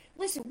kids,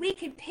 listen, we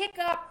can pick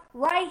up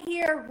right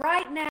here,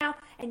 right now,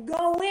 and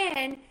go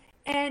in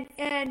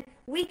and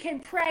we can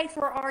pray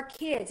for our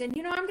kids. And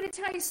you know, I'm going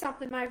to tell you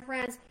something, my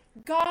friends.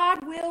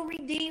 God will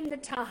redeem the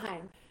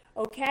time.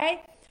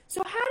 Okay?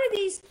 So how do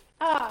these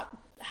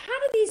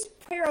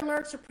prayer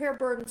alerts or prayer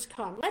burdens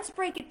come? Let's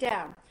break it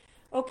down.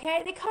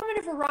 Okay? They come in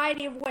a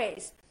variety of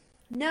ways.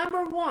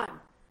 Number one,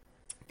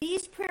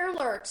 these prayer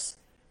alerts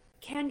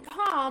can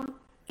come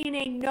in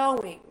a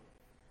knowing.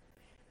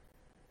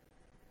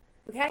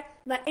 Okay?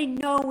 Like a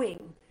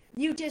knowing.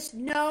 You just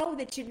know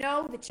that you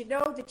know that you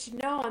know that you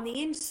know on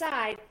the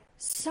inside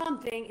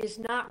something is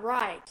not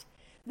right.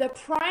 The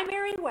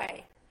primary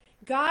way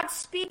God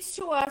speaks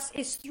to us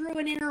is through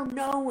an inner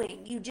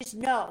knowing. You just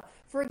know.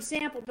 For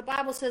example, the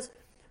Bible says,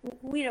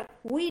 we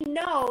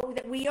know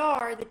that we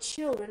are the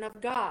children of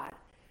God.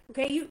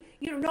 Okay,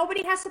 you know,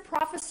 nobody has to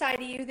prophesy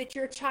to you that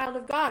you're a child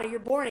of God or you're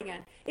born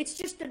again. It's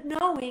just a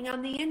knowing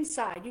on the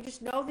inside. You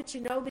just know that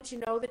you know that you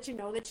know that you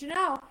know that you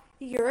know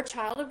you're a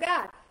child of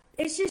God.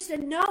 It's just a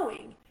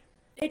knowing.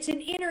 It's an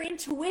inner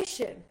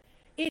intuition.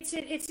 It's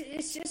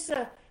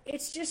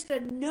just a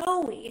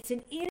knowing. It's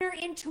an inner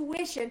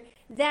intuition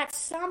that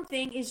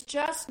something is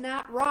just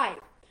not right.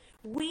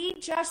 We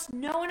just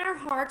know in our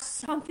hearts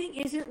something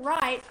isn't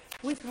right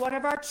with one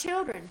of our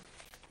children.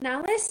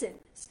 Now listen,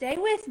 stay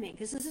with me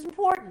because this is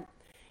important.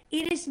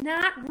 It is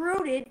not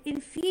rooted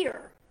in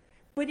fear,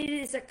 but it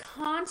is a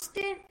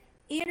constant,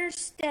 inner,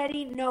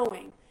 steady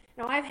knowing.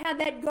 Now I've had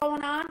that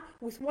going on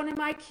with one of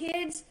my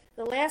kids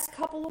the last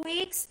couple of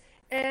weeks,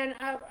 and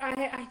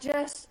I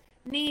just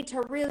need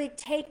to really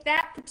take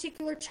that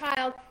particular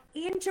child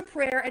into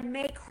prayer and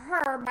make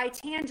her my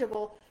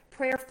tangible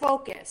prayer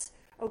focus,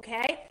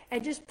 okay?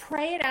 And just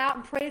pray it out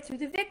and pray it through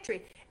the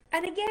victory.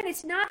 And again,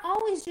 it's not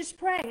always just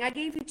praying. I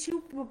gave you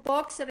two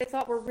books that I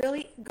thought were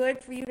really good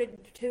for you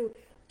to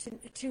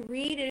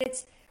read, and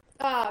it's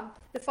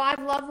The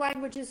 5 Love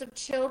Languages of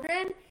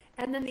Children,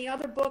 and then the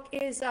other book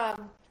is How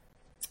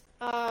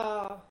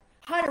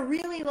to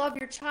Really Love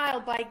Your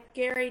Child by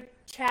Gary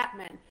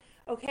Chapman,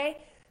 okay?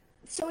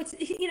 So it's,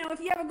 you know, if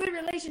you have a good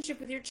relationship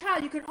with your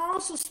child, you can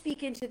also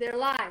speak into their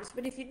lives.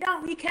 But if you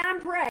don't, you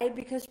can pray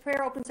because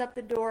prayer opens up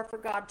the door for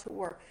God to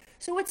work.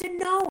 So it's a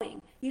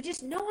knowing. You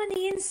just know on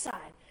the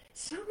inside,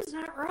 something's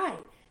not right.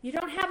 You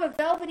don't have a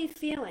velvety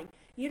feeling.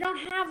 You don't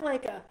have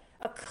like a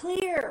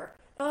clear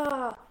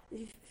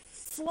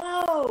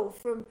flow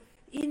from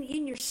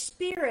in your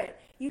spirit.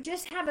 You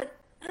just have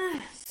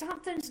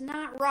something's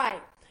not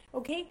right.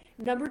 Okay?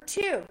 Number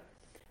 2,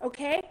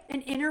 okay,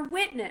 an inner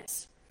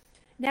witness.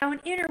 Now,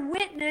 an inner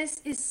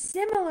witness is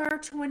similar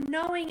to a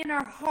knowing in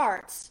our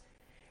hearts,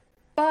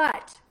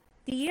 but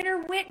the inner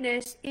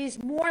witness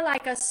is more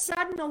like a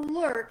sudden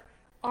alert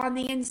on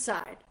the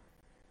inside.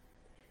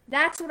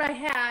 That's what I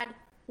had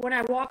when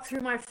I walked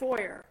through my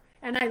foyer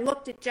and I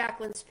looked at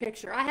Jacqueline's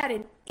picture. I had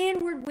an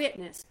inward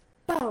witness.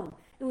 Boom.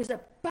 It was a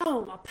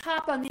boom, a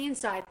pop on the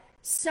inside.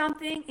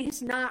 Something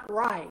is not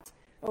right.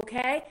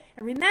 Okay?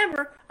 And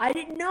remember, I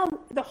didn't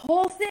know the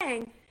whole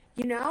thing,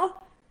 you know,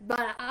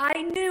 but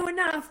I knew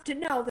enough to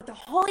know that the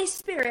Holy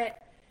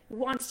Spirit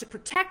wants to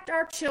protect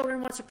our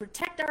children, wants to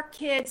protect our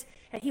kids,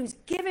 and he was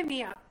giving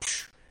me a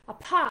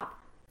pop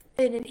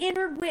and an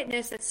inner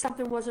witness that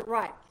something wasn't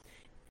right.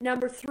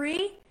 Number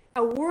 3,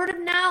 a word of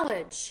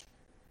knowledge.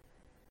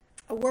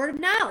 A word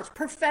of knowledge.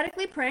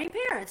 Prophetically praying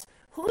parents.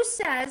 Who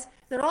says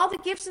that all the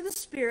gifts of the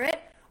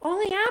Spirit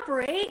only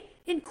operate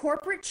in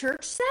corporate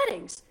church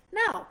settings?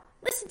 No.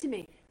 Listen to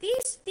me.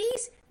 These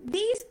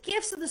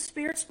gifts of the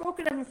Spirit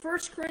spoken of in 1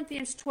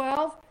 Corinthians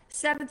 12,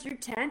 7 through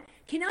 10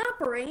 can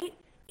operate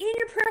in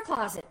your prayer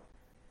closet.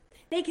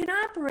 They can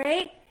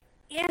operate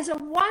as a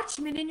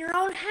watchman in your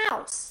own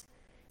house.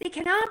 They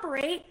can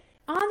operate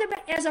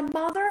as a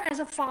mother, as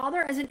a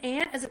father, as an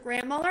aunt, as a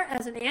grandmother,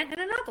 as an aunt and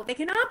an uncle. They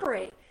can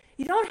operate.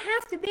 You don't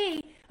have to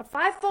be a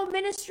 5-fold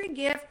ministry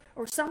gift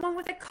or someone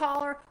with a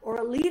collar or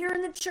a leader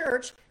in the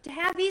church to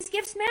have these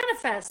gifts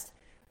manifest.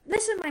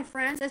 Listen, my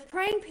friends, as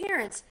praying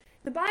parents,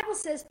 the Bible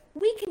says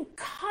we can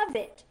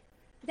covet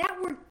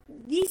that word,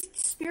 these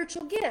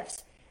spiritual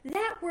gifts.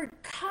 That word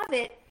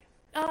covet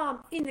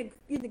in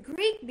the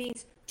Greek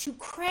means to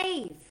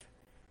crave,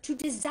 to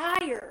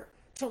desire,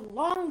 to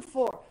long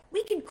for.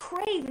 We can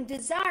crave and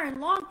desire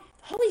and long.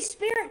 Holy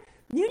Spirit,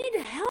 you need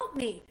to help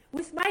me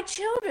with my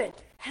children.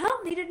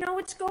 Help me to know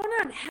what's going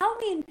on. Help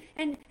me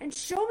and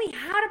show me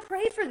how to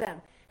pray for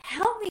them.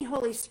 Help me,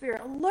 Holy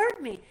Spirit.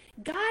 Alert me.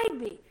 Guide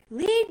me.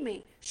 Lead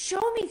me.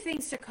 Show me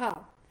things to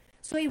come.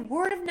 So a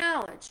word of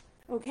knowledge.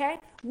 Okay?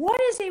 What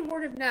is a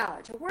word of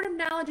knowledge? A word of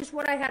knowledge is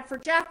what I had for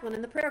Jacqueline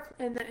in the prayer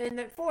in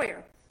the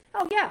foyer.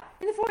 Oh, yeah,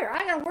 in the foyer.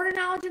 I got a word of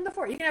knowledge in the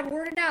foyer. You can have a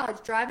word of knowledge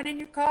driving in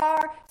your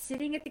car,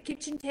 sitting at the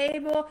kitchen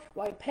table,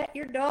 while you pet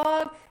your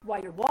dog,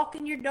 while you're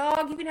walking your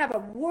dog. You can have a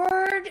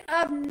word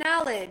of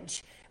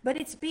knowledge, but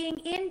it's being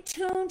in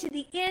tune to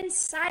the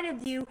inside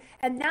of you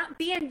and not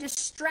being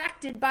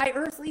distracted by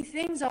earthly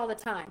things all the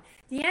time.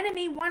 The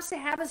enemy wants to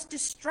have us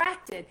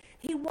distracted.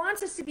 He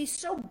wants us to be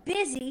so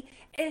busy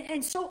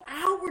and so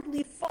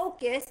outwardly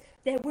focused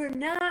that we're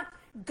not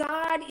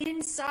God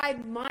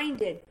inside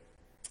minded.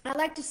 I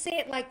like to say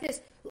it like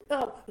this,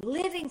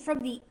 living from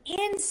the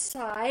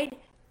inside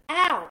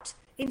out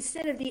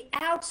instead of the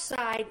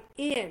outside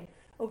in,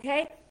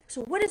 okay?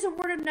 So what is a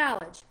word of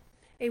knowledge?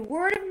 A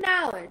word of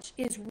knowledge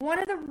is one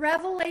of the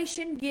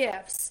revelation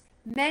gifts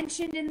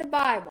mentioned in the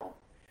Bible,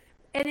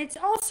 and it's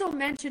also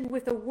mentioned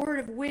with a word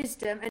of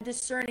wisdom and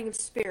discerning of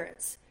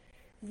spirits.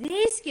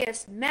 These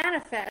gifts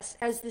manifest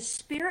as the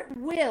Spirit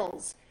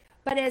wills,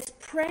 but as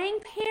praying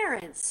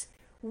parents,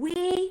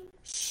 we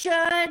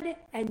should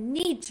and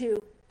need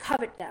to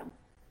covet them.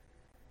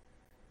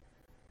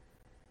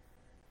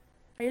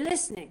 Are you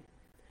listening?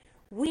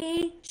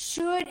 We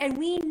should and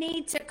we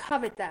need to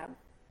covet them.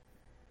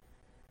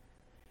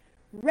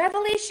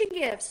 Revelation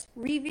gifts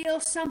reveal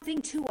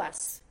something to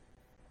us.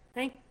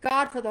 Thank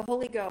God for the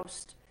Holy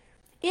Ghost.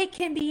 It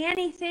can be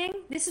anything.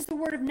 This is the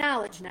word of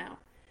knowledge now.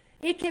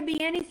 It can be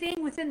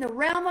anything within the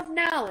realm of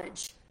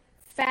knowledge.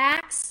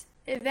 Facts,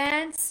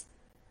 events.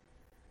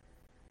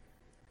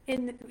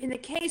 In the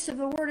case of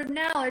the word of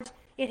knowledge,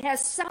 it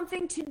has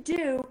something to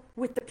do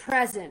with the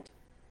present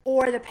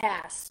or the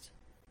past.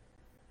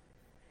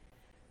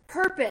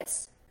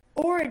 Purpose,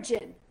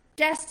 origin,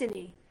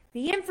 destiny.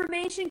 The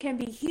information can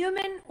be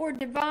human or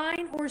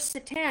divine or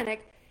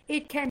satanic.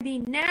 It can be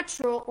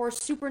natural or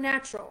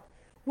supernatural.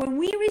 When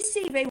we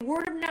receive a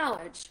word of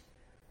knowledge,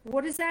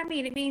 what does that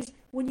mean? It means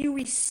when you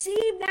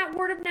receive that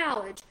word of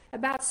knowledge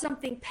about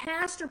something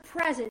past or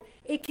present,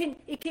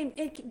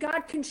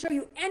 God can show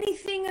you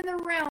anything in the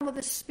realm of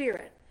the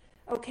spirit.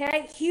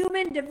 Okay?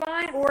 Human,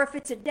 divine, or if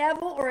it's a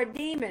devil or a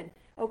demon.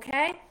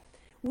 Okay?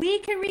 We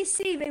can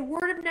receive a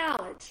word of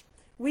knowledge.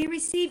 We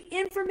receive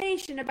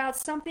information about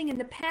something in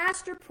the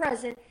past or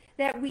present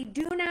that we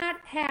do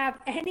not have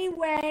any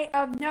way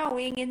of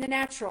knowing in the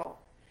natural.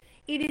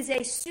 It is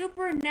a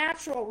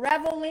supernatural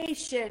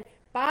revelation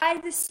by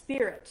the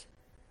Spirit.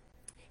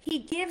 He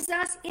gives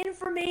us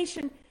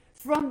information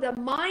from the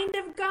mind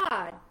of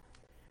God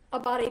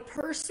about a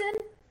person,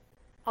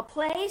 a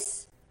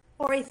place,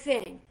 or a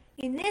thing.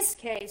 In this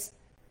case,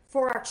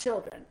 for our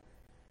children.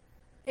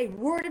 A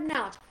word of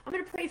knowledge. I'm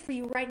going to pray for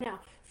you right now.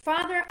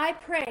 Father, I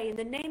pray in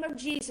the name of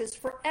Jesus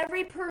for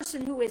every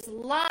person who is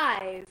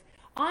live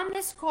on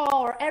this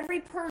call, or every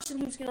person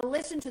who's going to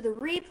listen to the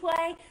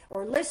replay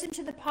or listen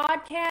to the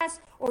podcast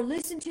or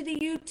listen to the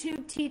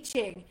YouTube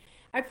teaching.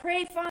 I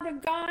pray, Father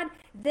God,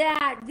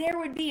 that there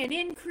would be an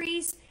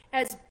increase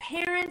as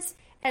parents,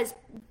 as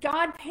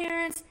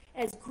godparents,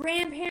 as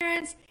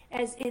grandparents,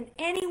 as in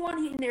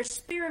anyone in their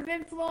sphere of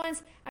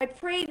influence. I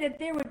pray that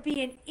there would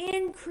be an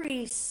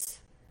increase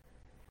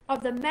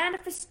of the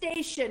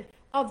manifestation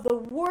of the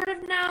word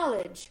of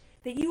knowledge,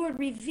 that you would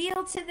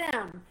reveal to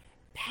them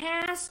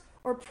past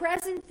or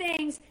present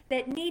things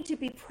that need to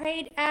be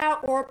prayed out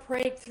or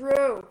prayed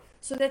through,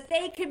 so that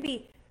they could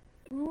be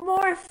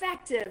more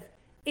effective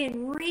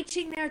in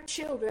reaching their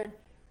children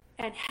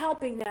and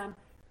helping them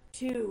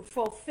to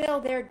fulfill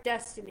their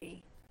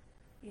destiny.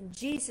 In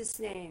Jesus'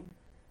 name.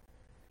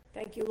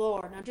 Thank you,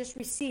 Lord. Now just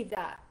receive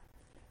that.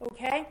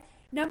 Okay?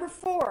 Number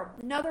 4,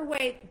 another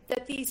way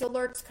that these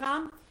alerts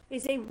come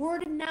is a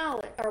word of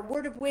knowledge or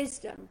word of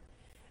wisdom.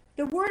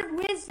 The word of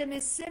wisdom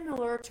is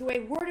similar to a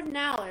word of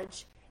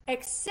knowledge,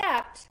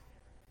 except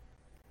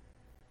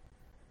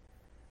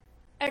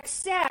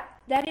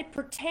that it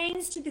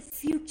pertains to the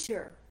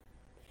future.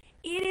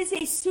 It is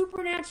a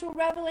supernatural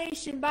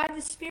revelation by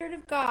the Spirit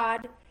of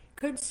God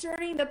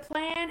concerning the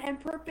plan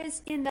and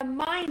purpose in the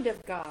mind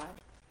of God.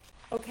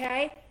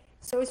 Okay?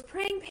 So as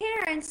praying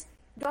parents,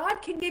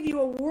 God can give you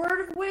a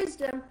word of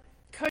wisdom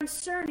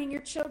concerning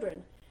your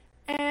children.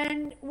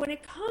 And when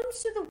it comes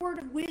to the word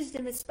of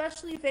wisdom,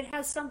 especially if it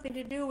has something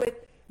to do with,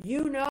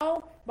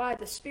 by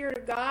the Spirit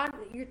of God,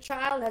 that your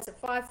child has a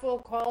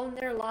fivefold call in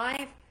their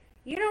life,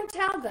 you don't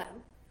tell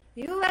them.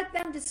 You let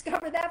them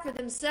discover that for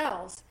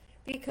themselves,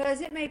 because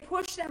it may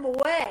push them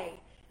away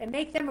and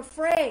make them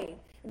afraid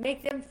and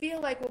make them feel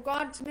like, well,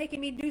 God's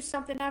making me do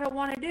something I don't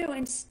want to do,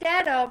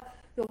 instead of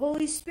the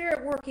Holy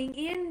Spirit working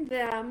in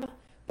them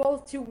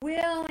both to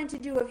will and to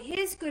do of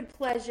His good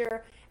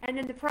pleasure. And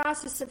in the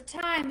process of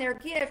time, their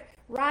gift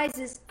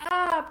rises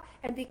up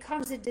and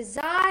becomes a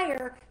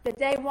desire that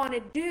they want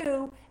to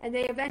do and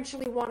they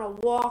eventually want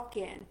to walk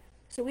in.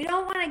 So we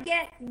don't want to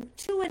get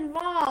too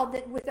involved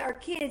with our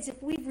kids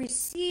if we've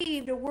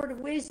received a word of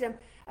wisdom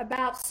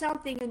about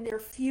something in their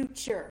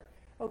future.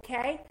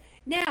 Okay?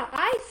 Now,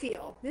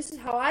 this is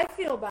how I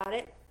feel about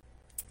it.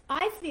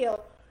 I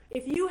feel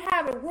if you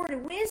have a word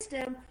of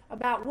wisdom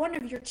about one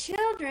of your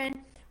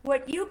children,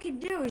 what you can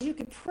do is you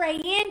can pray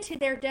into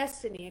their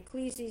destiny.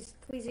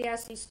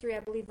 Ecclesiastes 3, I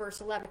believe,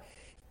 verse 11.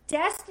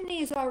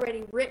 destiny is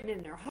already written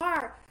in their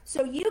heart,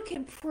 so you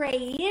can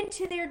pray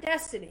into their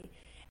destiny.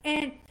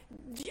 And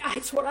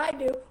that's what I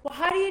do. Well,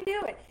 how do you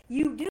do it?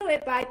 You do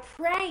it by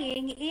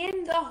praying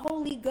in the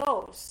Holy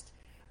Ghost.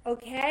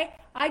 Okay?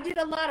 I did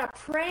a lot of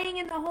praying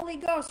in the Holy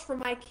Ghost for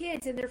my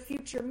kids and their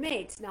future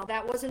mates. Now,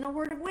 that wasn't a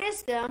word of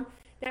wisdom.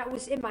 That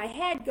was in my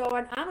head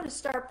going, I'm going to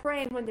start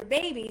praying when they're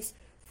babies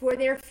for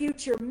their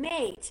future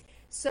mate,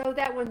 so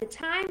that when the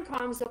time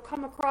comes, they'll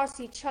come across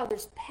each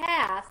other's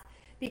path,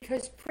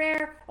 because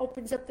prayer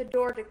opens up the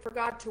door for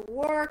God to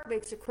work,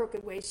 makes the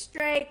crooked way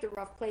straight, the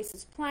rough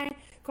places plain,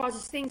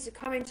 causes things to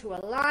come into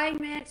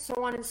alignment, so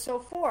on and so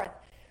forth.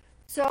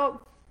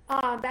 So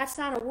that's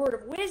not a word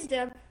of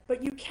wisdom,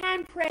 but you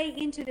can pray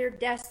into their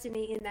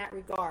destiny in that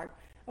regard.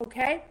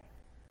 Okay?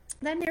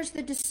 Then there's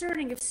the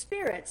discerning of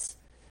spirits.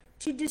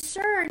 To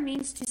discern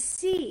means to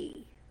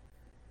see.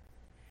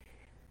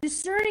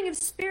 Discerning of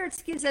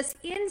spirits gives us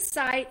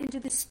insight into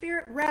the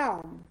spirit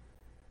realm.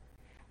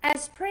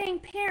 As praying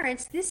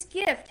parents, this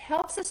gift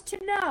helps us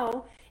to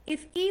know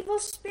if evil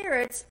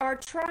spirits are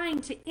trying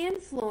to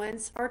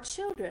influence our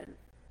children,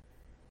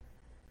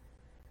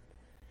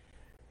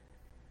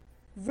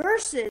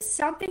 versus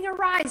something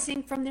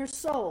arising from their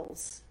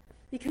souls.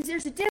 Because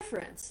there's a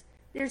difference.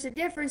 There's a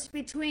difference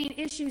between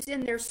issues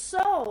in their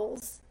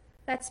souls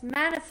that's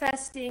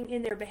manifesting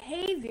in their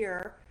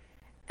behavior,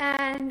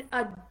 and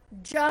a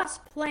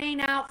just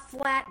plain out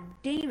flat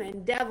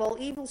demon, devil,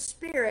 evil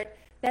spirit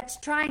that's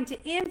trying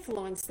to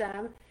influence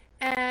them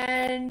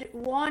and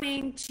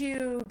wanting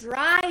to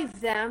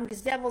drive them,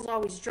 because devils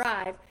always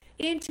drive,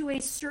 into a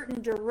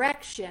certain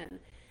direction.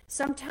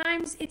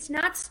 Sometimes it's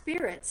not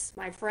spirits,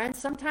 my friends.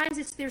 Sometimes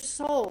it's their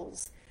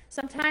souls.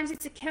 Sometimes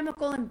it's a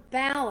chemical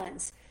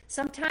imbalance.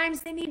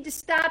 Sometimes they need to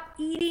stop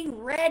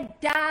eating red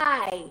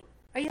dye.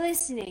 Are you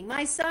listening?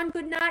 My son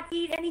could not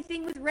eat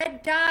anything with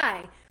red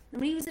dye.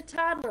 When he was a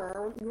toddler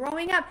or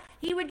growing up,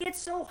 he would get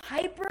so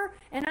hyper,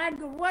 and I'd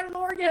go, "What,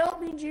 Lord,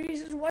 help me,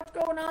 Jesus, what's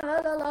going on, la,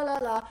 la, la, la,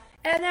 la."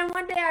 And then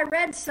one day I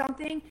read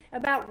something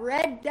about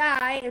red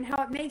dye and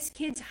how it makes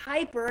kids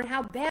hyper and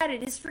how bad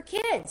it is for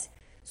kids.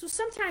 So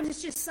sometimes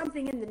it's just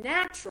something in the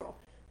natural.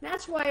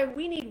 That's why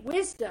we need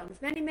wisdom.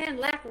 If any man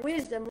lack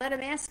wisdom, let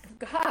him ask of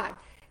God.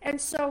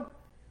 And so,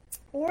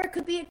 or it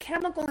could be a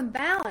chemical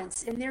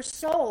imbalance in their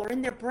soul or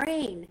in their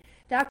brain.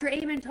 Dr.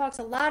 Amen talks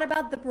a lot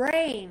about the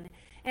brain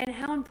and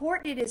how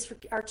important it is for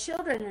our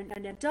children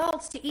and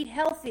adults to eat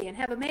healthy and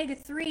have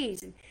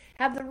omega-3s and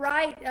have the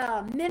right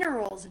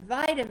minerals and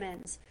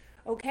vitamins.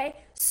 Okay?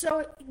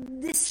 So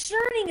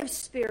discerning of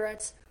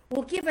spirits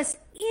will give us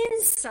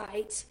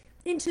insight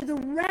into the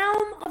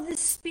realm of the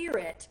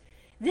spirit.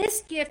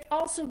 This gift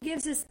also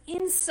gives us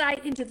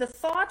insight into the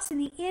thoughts and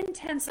the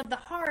intents of the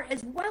heart,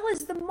 as well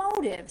as the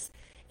motives.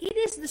 It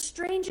is the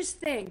strangest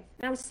thing.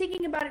 And I was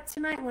thinking about it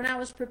tonight when I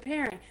was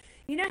preparing.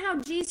 You know how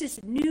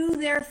Jesus knew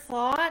their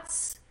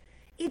thoughts?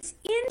 It's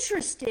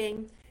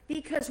interesting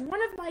because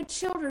one of my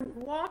children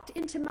walked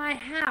into my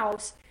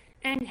house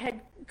and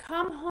had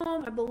come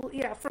home, I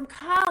believe, from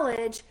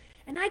college,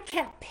 and I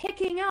kept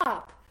picking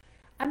up.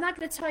 I'm not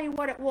going to tell you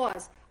what it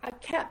was. I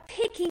kept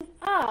picking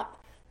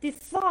up the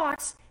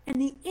thoughts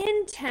and the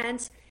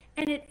intents,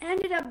 and it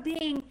ended up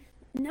being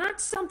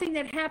not something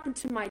that happened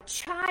to my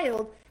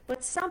child,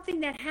 but something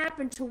that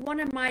happened to one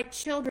of my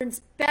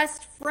children's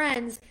best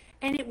friends,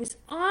 and it was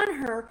on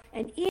her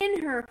and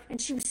in her, and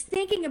she was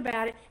thinking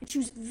about it, and she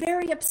was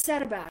very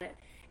upset about it.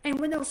 And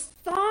when those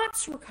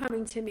thoughts were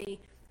coming to me,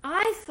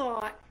 I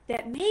thought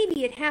that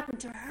maybe it happened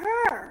to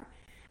her.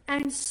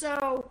 And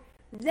so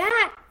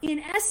that, in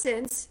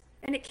essence,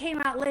 and it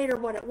came out later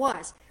what it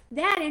was,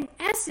 that, in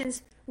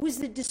essence, was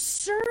the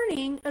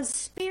discerning of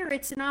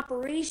spirits in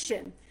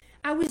operation.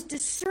 I was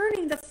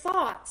discerning the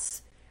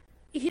thoughts.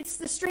 It's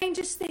the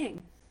strangest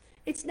thing.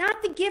 It's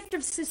not the gift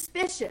of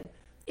suspicion.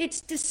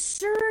 It's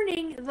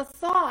discerning the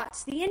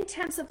thoughts, the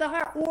intents of the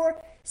heart,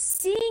 or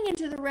seeing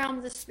into the realm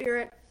of the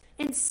spirit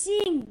and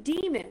seeing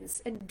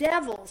demons and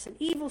devils and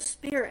evil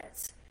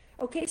spirits.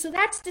 Okay, so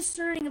that's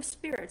discerning of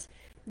spirits.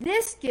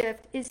 This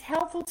gift is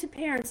helpful to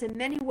parents in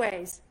many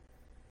ways.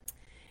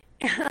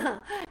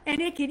 And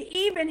it can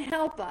even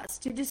help us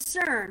to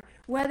discern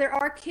whether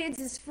our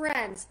kids'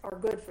 friends are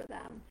good for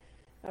them.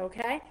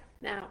 Okay?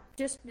 Now,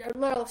 just a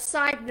little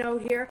side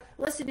note here.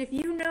 Listen, if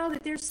you know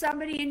that there's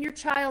somebody in your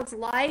child's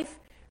life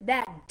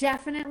that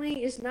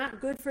definitely is not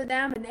good for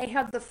them, and they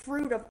have the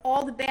fruit of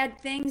all the bad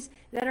things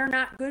that are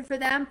not good for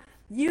them,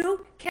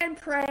 you can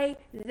pray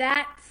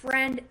that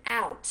friend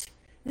out.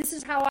 This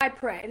is how I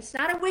pray. It's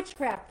not a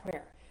witchcraft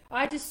prayer.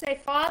 I just say,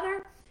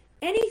 Father,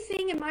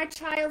 anything in my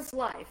child's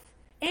life,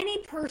 any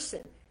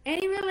person,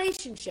 any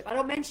relationship, I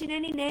don't mention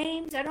any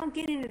names, I don't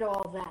get into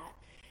all that.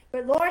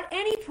 But Lord,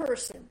 any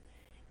person,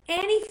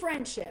 any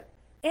friendship,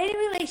 any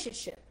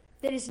relationship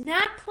that is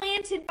not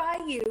planted by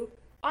you,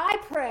 I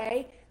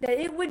pray that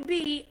it would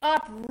be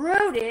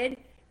uprooted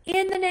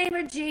in the name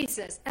of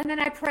Jesus. And then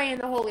I pray in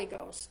the Holy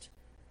Ghost.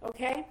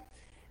 Okay?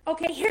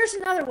 Okay, here's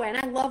another one.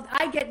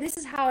 This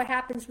is how it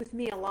happens with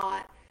me a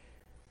lot.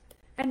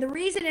 And the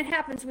reason it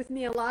happens with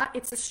me a lot,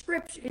 it's a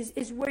scripture,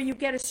 is where you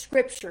get a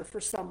scripture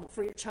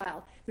for your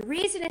child. The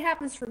reason it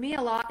happens for me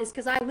a lot is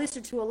because I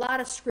listen to a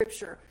lot of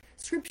scripture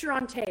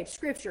on tape,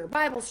 scripture,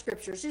 Bible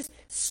scriptures, just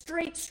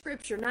straight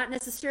scripture, not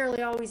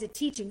necessarily always a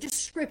teaching,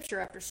 just scripture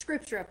after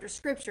scripture after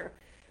scripture.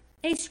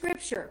 A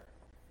scripture.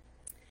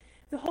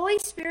 The Holy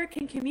Spirit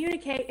can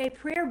communicate a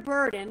prayer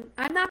burden.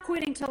 I'm not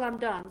quitting till I'm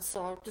done,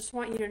 so I just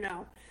want you to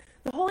know.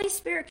 The Holy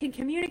Spirit can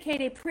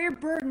communicate a prayer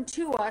burden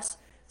to us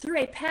through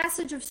a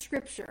passage of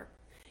Scripture.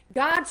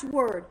 God's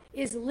Word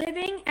is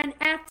living and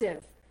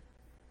active,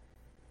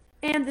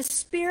 and the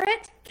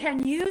Spirit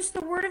can use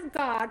the Word of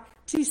God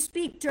to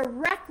speak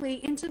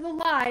directly into the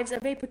lives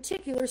of a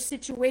particular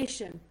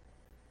situation.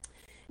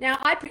 Now,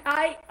 I'll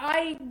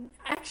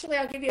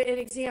give you an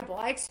example.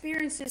 I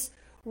experienced this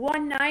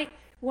one night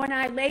when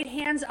I laid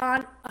hands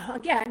on,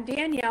 again,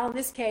 Danielle in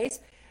this case.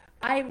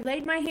 I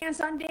laid my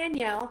hands on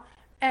Danielle,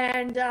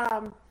 and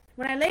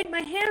when I laid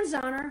my hands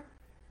on her,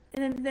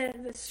 and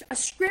then a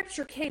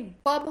scripture came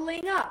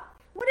bubbling up.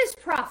 What is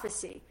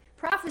prophecy?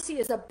 Prophecy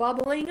is a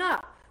bubbling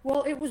up.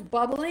 Well, it was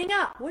bubbling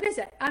up. What is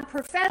it? I'm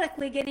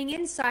prophetically getting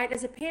insight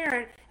as a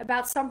parent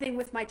about something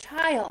with my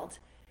child.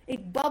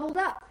 It bubbled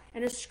up.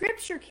 And a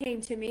scripture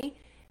came to me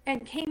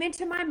and came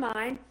into my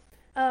mind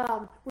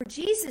where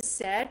Jesus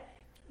said,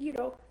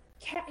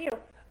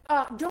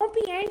 don't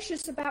be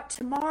anxious about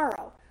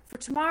tomorrow, for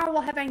tomorrow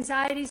will have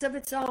anxieties of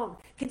its own.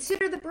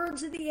 Consider the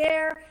birds of the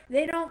air.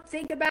 They don't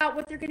think about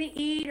what they're going to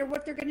eat or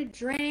what they're going to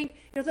drink.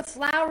 The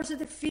flowers of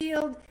the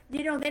field,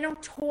 they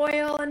don't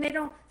toil and they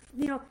don't,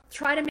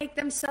 try to make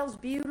themselves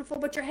beautiful.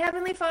 But your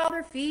heavenly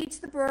Father feeds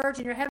the birds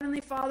and your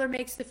heavenly Father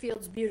makes the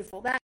fields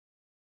beautiful.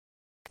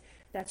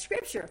 That's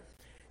scripture.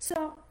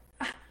 So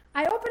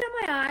I opened up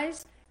my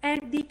eyes,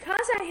 and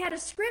because I had a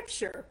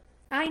scripture,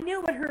 I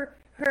knew what her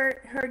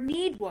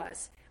need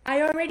was.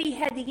 I already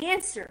had the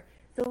answer.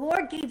 The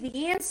Lord gave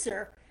the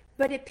answer,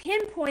 but it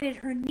pinpointed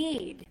her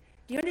need.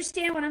 Do you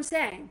understand what I'm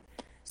saying?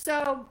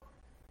 So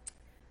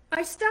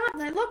I stopped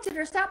and I looked at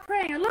her, stopped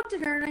praying. I looked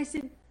at her and I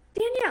said,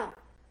 Danielle,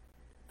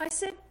 I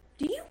said,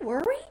 do you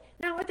worry?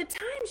 Now, at the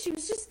time, she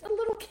was just a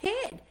little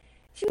kid.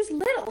 She was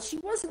little. She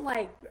wasn't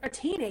like a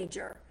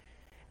teenager.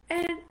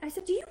 And I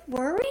said, do you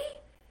worry?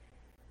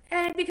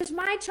 And because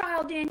my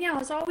child, Danielle,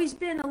 has always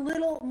been a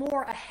little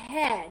more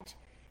ahead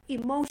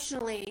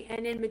emotionally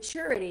and in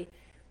maturity,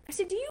 I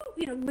said,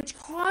 which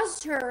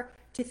caused her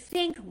to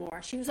think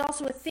more. She was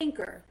also a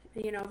thinker,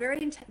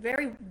 very,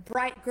 very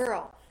bright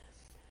girl.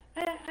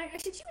 And I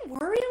said, do you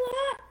worry a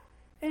lot?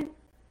 And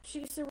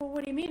she said, well,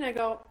 what do you mean? I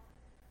go,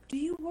 do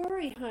you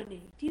worry,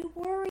 honey? Do you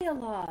worry a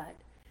lot?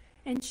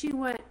 And she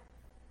went,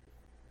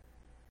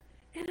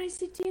 and I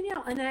said,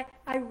 Danielle, and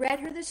I read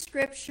her the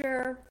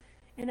scripture,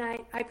 and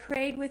I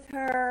prayed with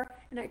her,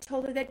 and I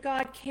told her that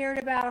God cared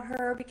about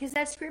her, because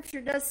that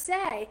scripture does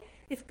say,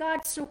 if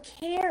God so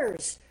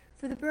cares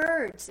for the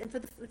birds and for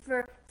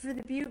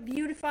the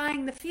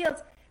beautifying the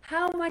fields,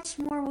 how much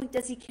more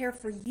does he care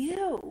for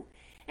you?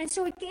 And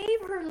so it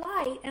gave her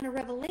light and a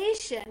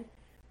revelation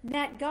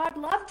that God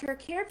loved her,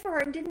 cared for her,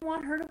 and didn't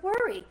want her to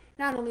worry.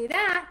 Not only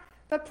that,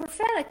 but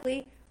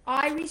prophetically,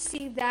 I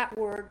received that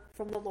word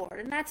from the Lord.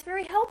 And that's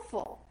very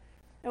helpful,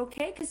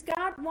 okay? Because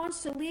God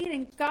wants to lead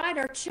and guide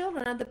our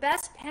children on the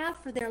best path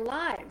for their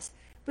lives.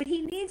 But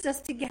he needs us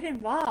to get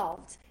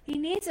involved. He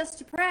needs us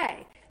to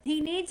pray.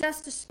 He needs us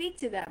to speak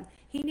to them.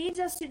 He needs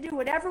us to do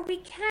whatever we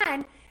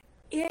can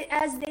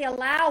as they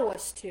allow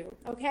us to,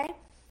 okay?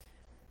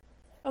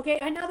 Okay,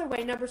 another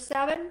way, number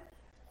 7,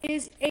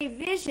 is a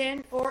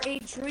vision or a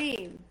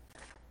dream.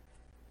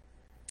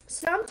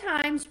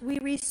 Sometimes we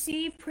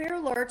receive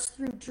prayer alerts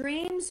through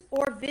dreams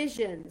or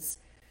visions.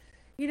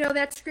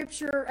 That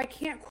scripture, I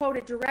can't quote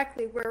it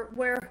directly,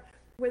 where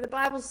the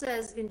Bible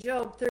says in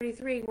Job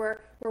 33,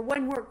 where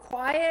when we're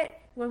quiet,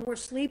 when we're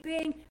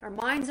sleeping, our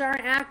minds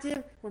aren't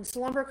active, when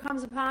slumber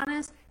comes upon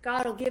us,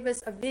 God will give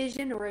us a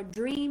vision or a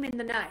dream in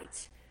the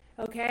night.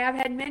 Okay, I've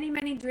had many,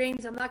 many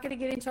dreams. I'm not going to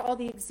get into all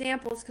the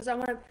examples because I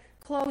want to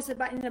close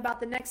in about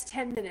the next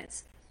 10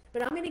 minutes.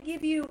 But I'm going to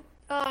give you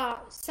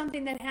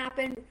something that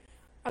happened.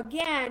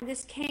 Again,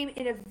 this came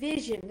in a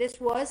vision. This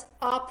was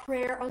a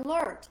prayer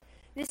alert.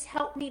 This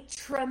helped me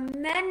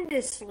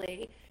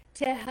tremendously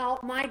to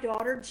help my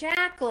daughter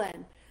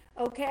Jacqueline.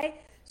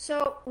 Okay,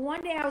 so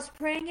one day I was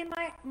praying in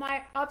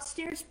my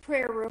upstairs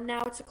prayer room.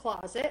 Now it's a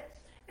closet.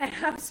 And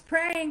I was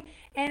praying,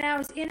 and I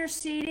was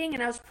interceding,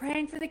 and I was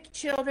praying for the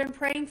children,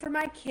 praying for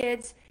my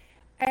kids.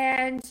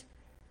 And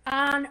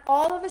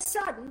all of a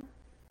sudden,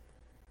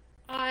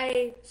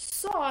 I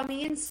saw on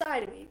the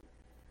inside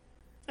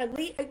of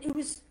me,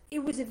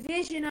 it was a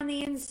vision on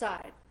the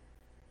inside.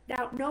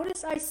 Now,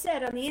 notice I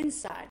said on the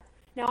inside.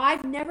 Now,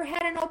 I've never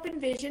had an open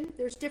vision.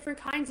 There's different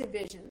kinds of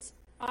visions.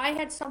 I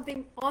had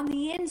something on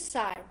the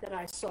inside that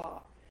I saw.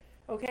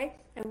 Okay?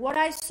 And what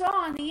I saw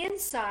on the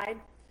inside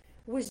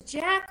was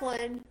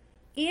Jacqueline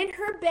in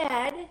her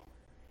bed,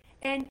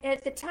 and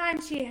at the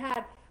time she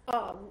had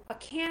a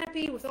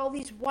canopy with all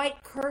these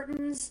white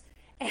curtains,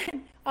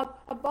 and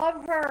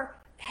above her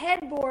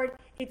headboard,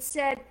 it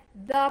said,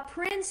 "The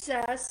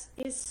princess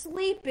is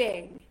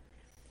sleeping."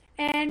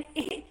 And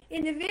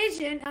in the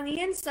vision on the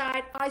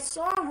inside, I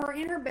saw her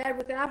in her bed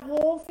with that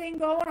whole thing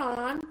going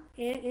on.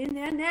 In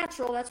the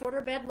natural, that's what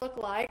her bed looked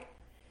like.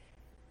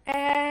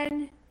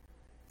 And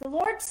the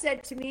Lord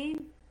said to me,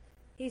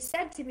 He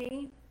said to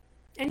me,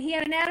 and He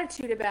had an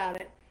attitude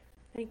about it.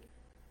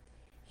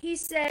 He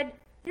said,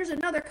 "There's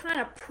another kind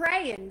of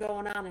praying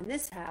going on in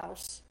this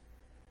house."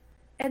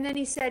 And then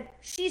He said,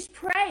 "She's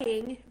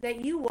praying that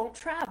you won't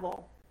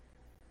travel."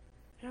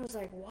 And I was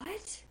like,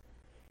 what?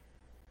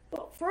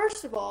 Well,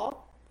 first of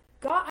all,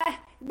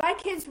 my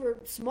kids were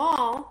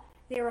small,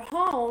 they were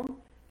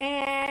home,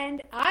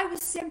 and I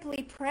was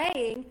simply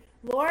praying,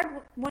 "Lord,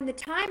 when the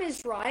time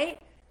is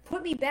right,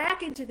 put me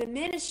back into the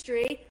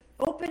ministry,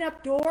 open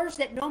up doors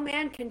that no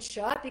man can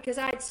shut," because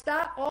I had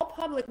stopped all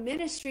public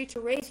ministry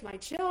to raise my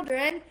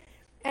children.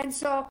 And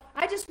so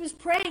I just was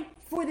praying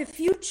for the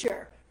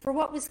future, for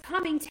what was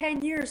coming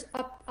 10 years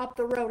up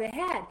the road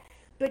ahead.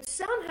 But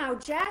somehow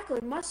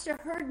Jacqueline must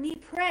have heard me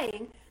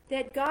praying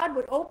that God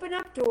would open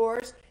up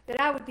doors, that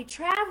I would be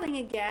traveling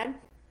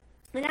again,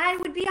 and I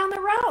would be on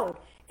the road,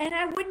 and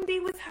I wouldn't be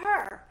with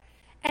her.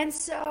 And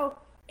so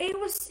it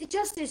was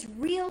just as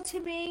real to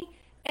me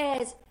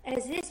as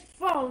this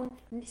phone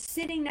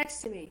sitting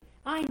next to me.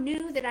 I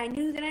knew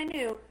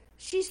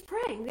she's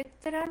praying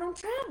that I don't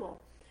travel.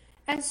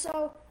 And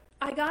so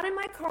I got in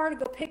my car to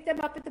go pick them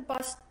up at the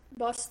bus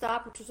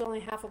stop, which was only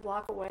half a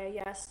block away.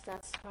 Yes,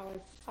 that's how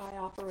I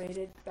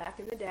operated back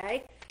in the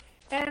day.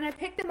 And I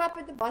picked them up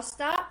at the bus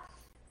stop,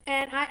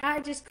 and I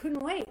just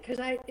couldn't wait, because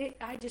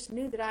I just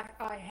knew that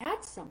I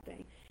had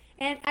something.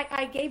 And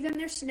I gave them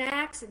their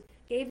snacks and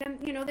gave them,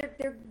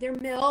 their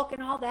milk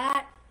and all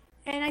that.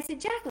 And I said,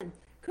 "Jacqueline,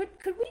 could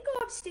we go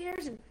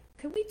upstairs and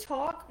could we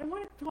talk? I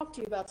want to talk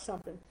to you about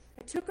something."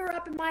 I took her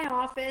up in my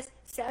office,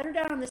 sat her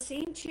down on the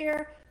same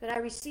chair that I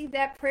received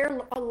that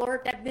prayer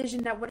alert, that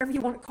vision, that whatever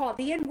you want to call it,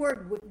 the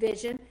inward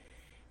vision.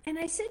 And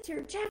I said to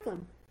her,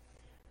 "Jacqueline,"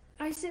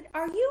 I said,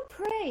 "are you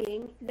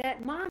praying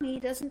that Mommy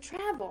doesn't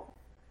travel?"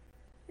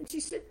 And she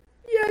said,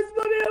 "Yes,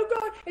 Mommy, oh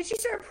God." And she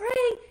started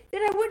praying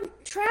that I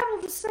wouldn't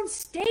travel to some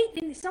state,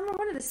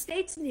 one of the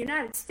states in the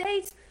United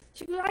States.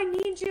 She goes, I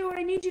need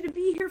you to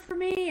be here for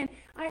me, and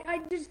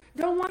I just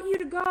don't want you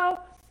to go."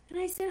 And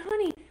I said,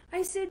 "Honey,"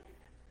 I said,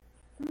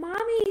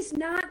 "Mommy's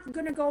not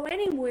going to go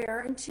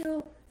anywhere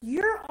until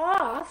you're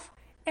off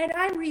and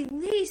I'm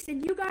released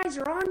and you guys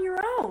are on your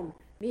own,"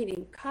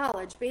 meaning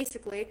college,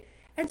 basically.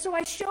 And so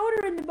I showed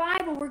her in the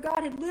Bible where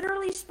God had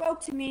literally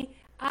spoke to me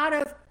out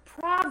of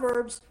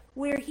Proverbs,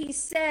 where He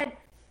said,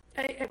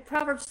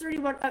 Proverbs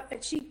 31,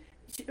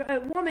 a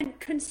woman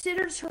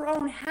considers her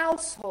own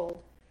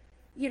household,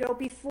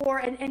 before,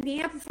 and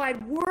the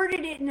Amplified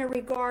worded it in a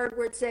regard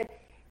where it said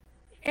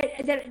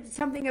that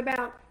something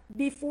about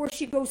before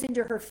she goes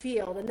into her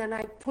field. And then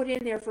I put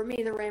in there, for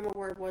me, the Rhema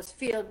word was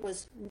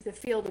the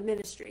field of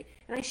ministry.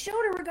 And I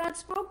showed her where God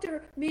spoke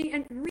to me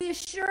and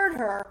reassured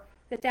her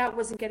that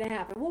wasn't going to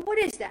happen. Well, what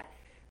is that?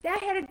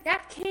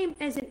 That came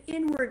as an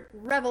inward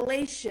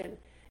revelation,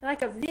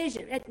 like a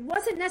vision. It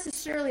wasn't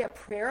necessarily a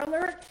prayer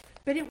alert,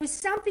 but it was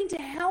something to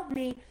help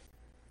me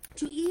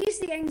to ease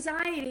the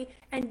anxiety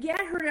and get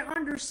her to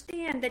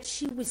understand that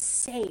she was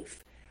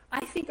safe.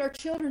 I think our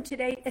children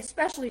today,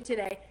 especially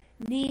today,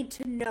 need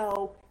to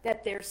know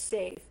that they're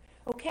safe.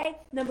 Okay,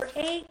 number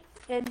 8,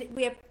 and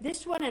we have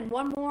this one and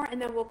one more,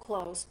 and then we'll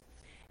close.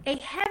 A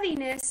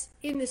heaviness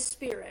in the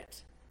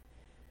spirit.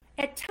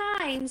 At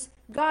times,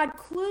 God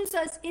clues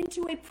us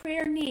into a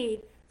prayer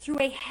need through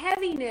a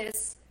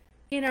heaviness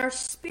in our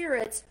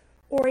spirits,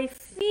 or a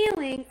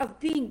feeling of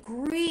being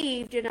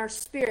grieved in our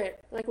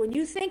spirit. Like when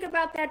you think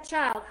about that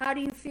child, how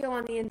do you feel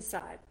on the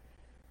inside?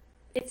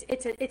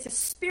 It's a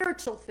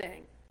spiritual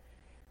thing.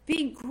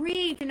 Being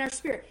grieved in our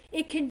spirit.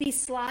 It can be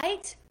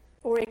slight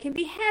or it can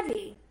be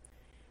heavy.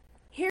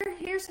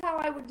 Here's how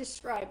I would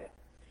describe it.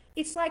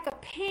 It's like a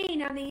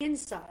pain on the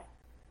inside,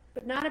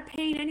 but not a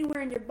pain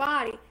anywhere in your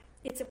body.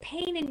 It's a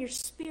pain in your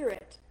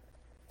spirit.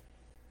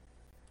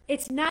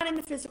 It's not in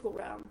the physical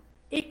realm.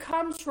 It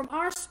comes from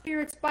our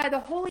spirits by the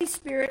Holy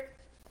Spirit,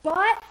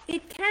 but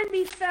it can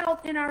be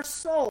felt in our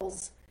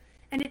souls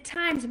and at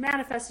times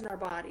manifest in our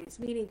bodies,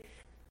 meaning,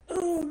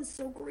 oh, I'm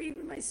so grieved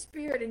in my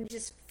spirit, and you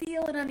just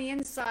feel it on the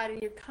inside,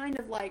 and you're kind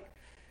of like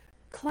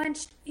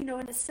clenched, in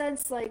a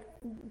sense, like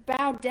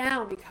bowed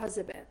down because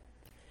of it.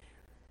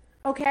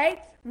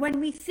 Okay? When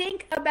we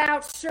think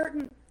about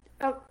certain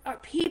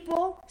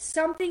people,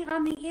 something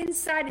on the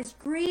inside is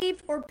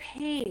grieved or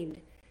pained.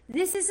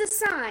 This is a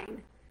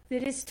sign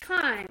that it's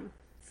time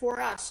for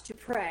us to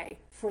pray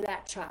for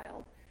that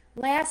child.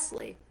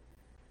 Lastly,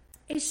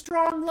 a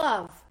strong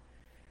love.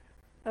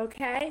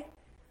 Okay?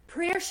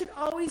 Prayer should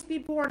always be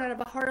born out of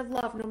a heart of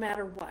love, no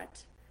matter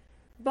what.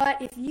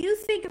 But if you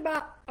think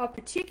about a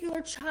particular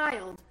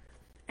child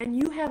and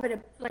you have a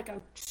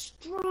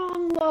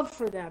strong love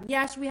for them,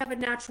 yes, we have a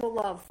natural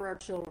love for our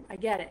children. I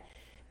get it.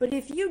 But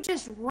if you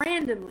just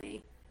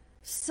randomly,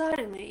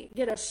 suddenly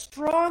get a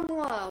strong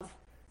love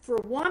for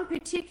one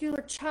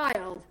particular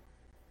child,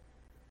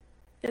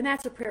 then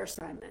that's a prayer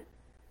assignment.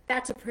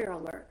 That's a prayer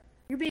alert.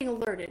 You're being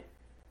alerted.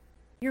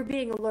 You're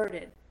being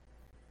alerted.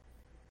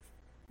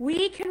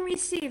 We can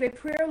receive a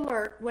prayer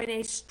alert when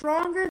a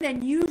stronger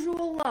than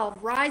usual love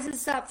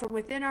rises up from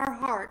within our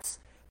hearts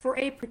for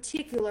a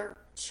particular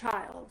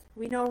child.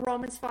 We know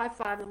Romans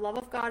 5:5, the love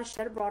of God is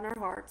shed abroad in our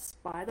hearts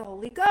by the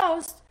Holy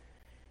Ghost.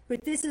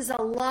 But this is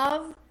a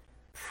love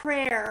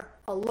prayer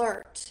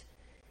alert.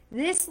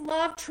 This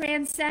love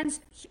transcends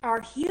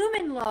our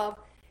human love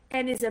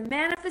and is a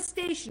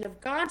manifestation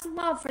of God's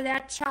love for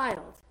that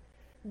child.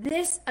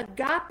 This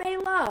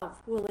agape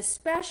love will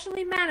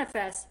especially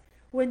manifest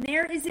when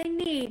there is a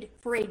need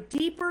for a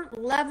deeper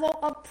level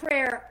of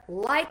prayer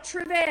like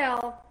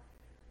travail,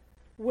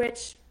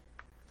 which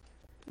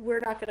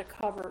we're not going to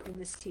cover in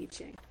this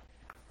teaching.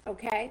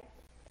 Okay?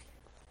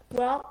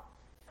 Well,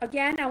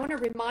 again, I want to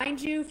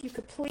remind you, if you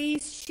could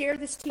please share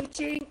this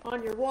teaching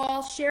on your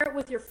wall, share it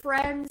with your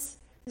friends.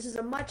 This is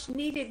a much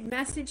needed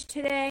message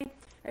today.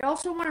 I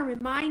also want to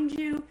remind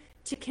you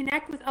to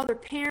connect with other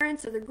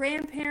parents, other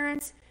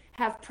grandparents,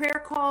 have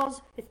prayer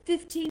calls, a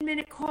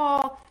 15-minute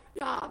call,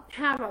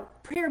 have a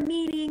prayer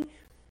meeting,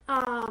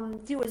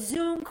 do a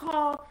Zoom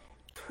call.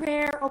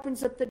 Prayer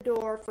opens up the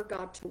door for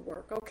God to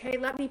work. Okay,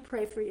 let me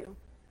pray for you.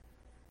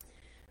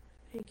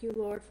 Thank you,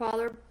 Lord.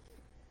 Father,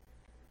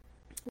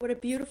 what a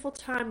beautiful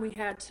time we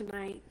had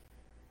tonight.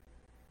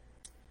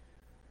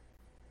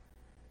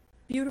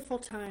 Beautiful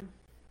time.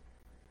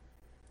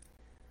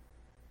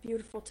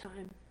 Beautiful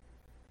time.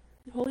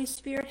 Holy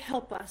Spirit,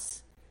 help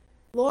us.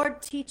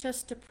 Lord, teach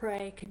us to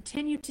pray.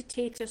 Continue to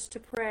teach us to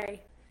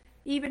pray.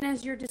 Even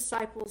as your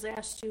disciples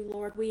asked you,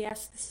 Lord, we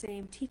ask the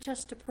same. Teach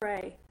us to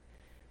pray.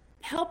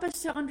 Help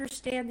us to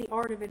understand the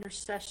art of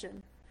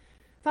intercession.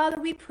 Father,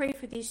 we pray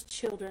for these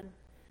children.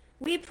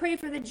 We pray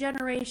for the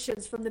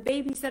generations, from the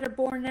babies that are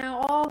born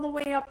now all the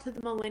way up to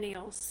the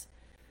millennials.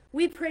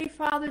 We pray,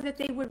 Father, that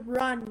they would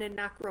run and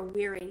not grow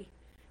weary.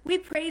 We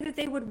pray that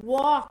they would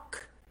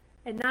walk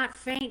and not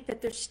faint,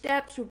 that their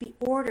steps would be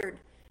ordered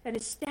and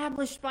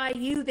established by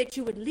you, that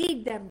you would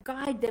lead them,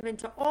 guide them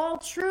into all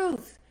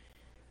truth,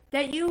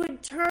 that you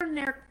would turn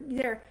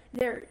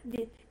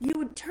you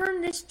would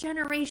turn this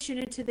generation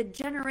into the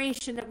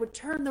generation that would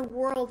turn the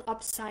world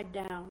upside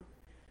down.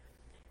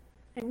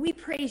 And we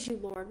praise you,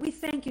 Lord. We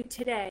thank you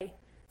today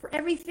for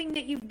everything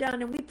that you've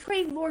done. And we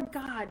pray, Lord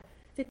God,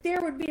 that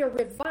there would be a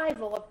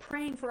revival of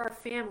praying for our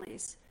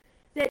families,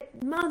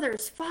 that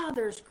mothers,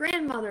 fathers,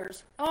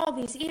 grandmothers, all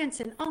these aunts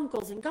and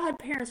uncles and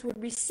godparents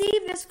would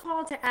receive this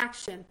call to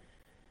action,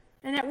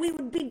 and that we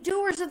would be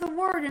doers of the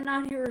word and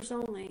not hearers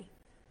only.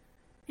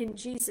 In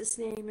Jesus'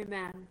 name,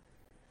 amen.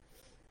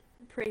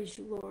 Praise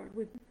you, Lord.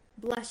 We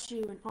bless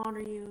you and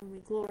honor you, and we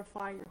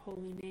glorify your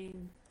holy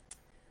name.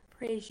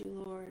 Praise you,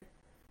 Lord.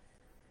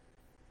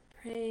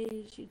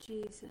 Praise you,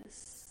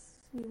 Jesus.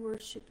 We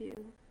worship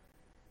you.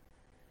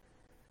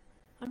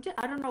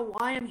 I don't know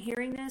why I'm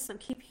hearing this. I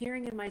keep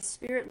hearing in my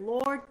spirit,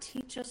 Lord,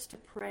 teach us to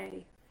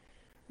pray.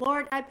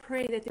 Lord, I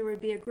pray that there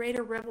would be a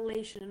greater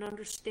revelation and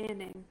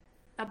understanding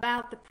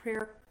about the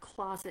prayer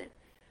closet,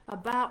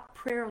 about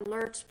prayer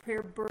alerts,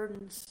 prayer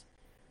burdens.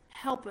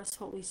 Help us,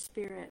 Holy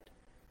Spirit.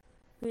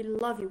 We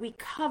love you. We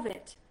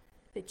covet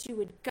that you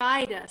would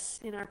guide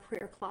us in our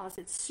prayer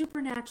closet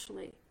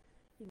supernaturally.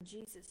 In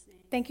Jesus' name.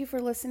 Thank you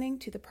for listening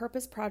to the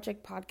Purpose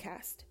Project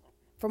podcast.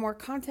 For more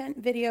content,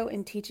 video,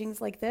 and teachings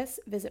like this,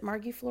 visit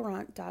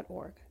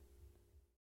margieflorent.org.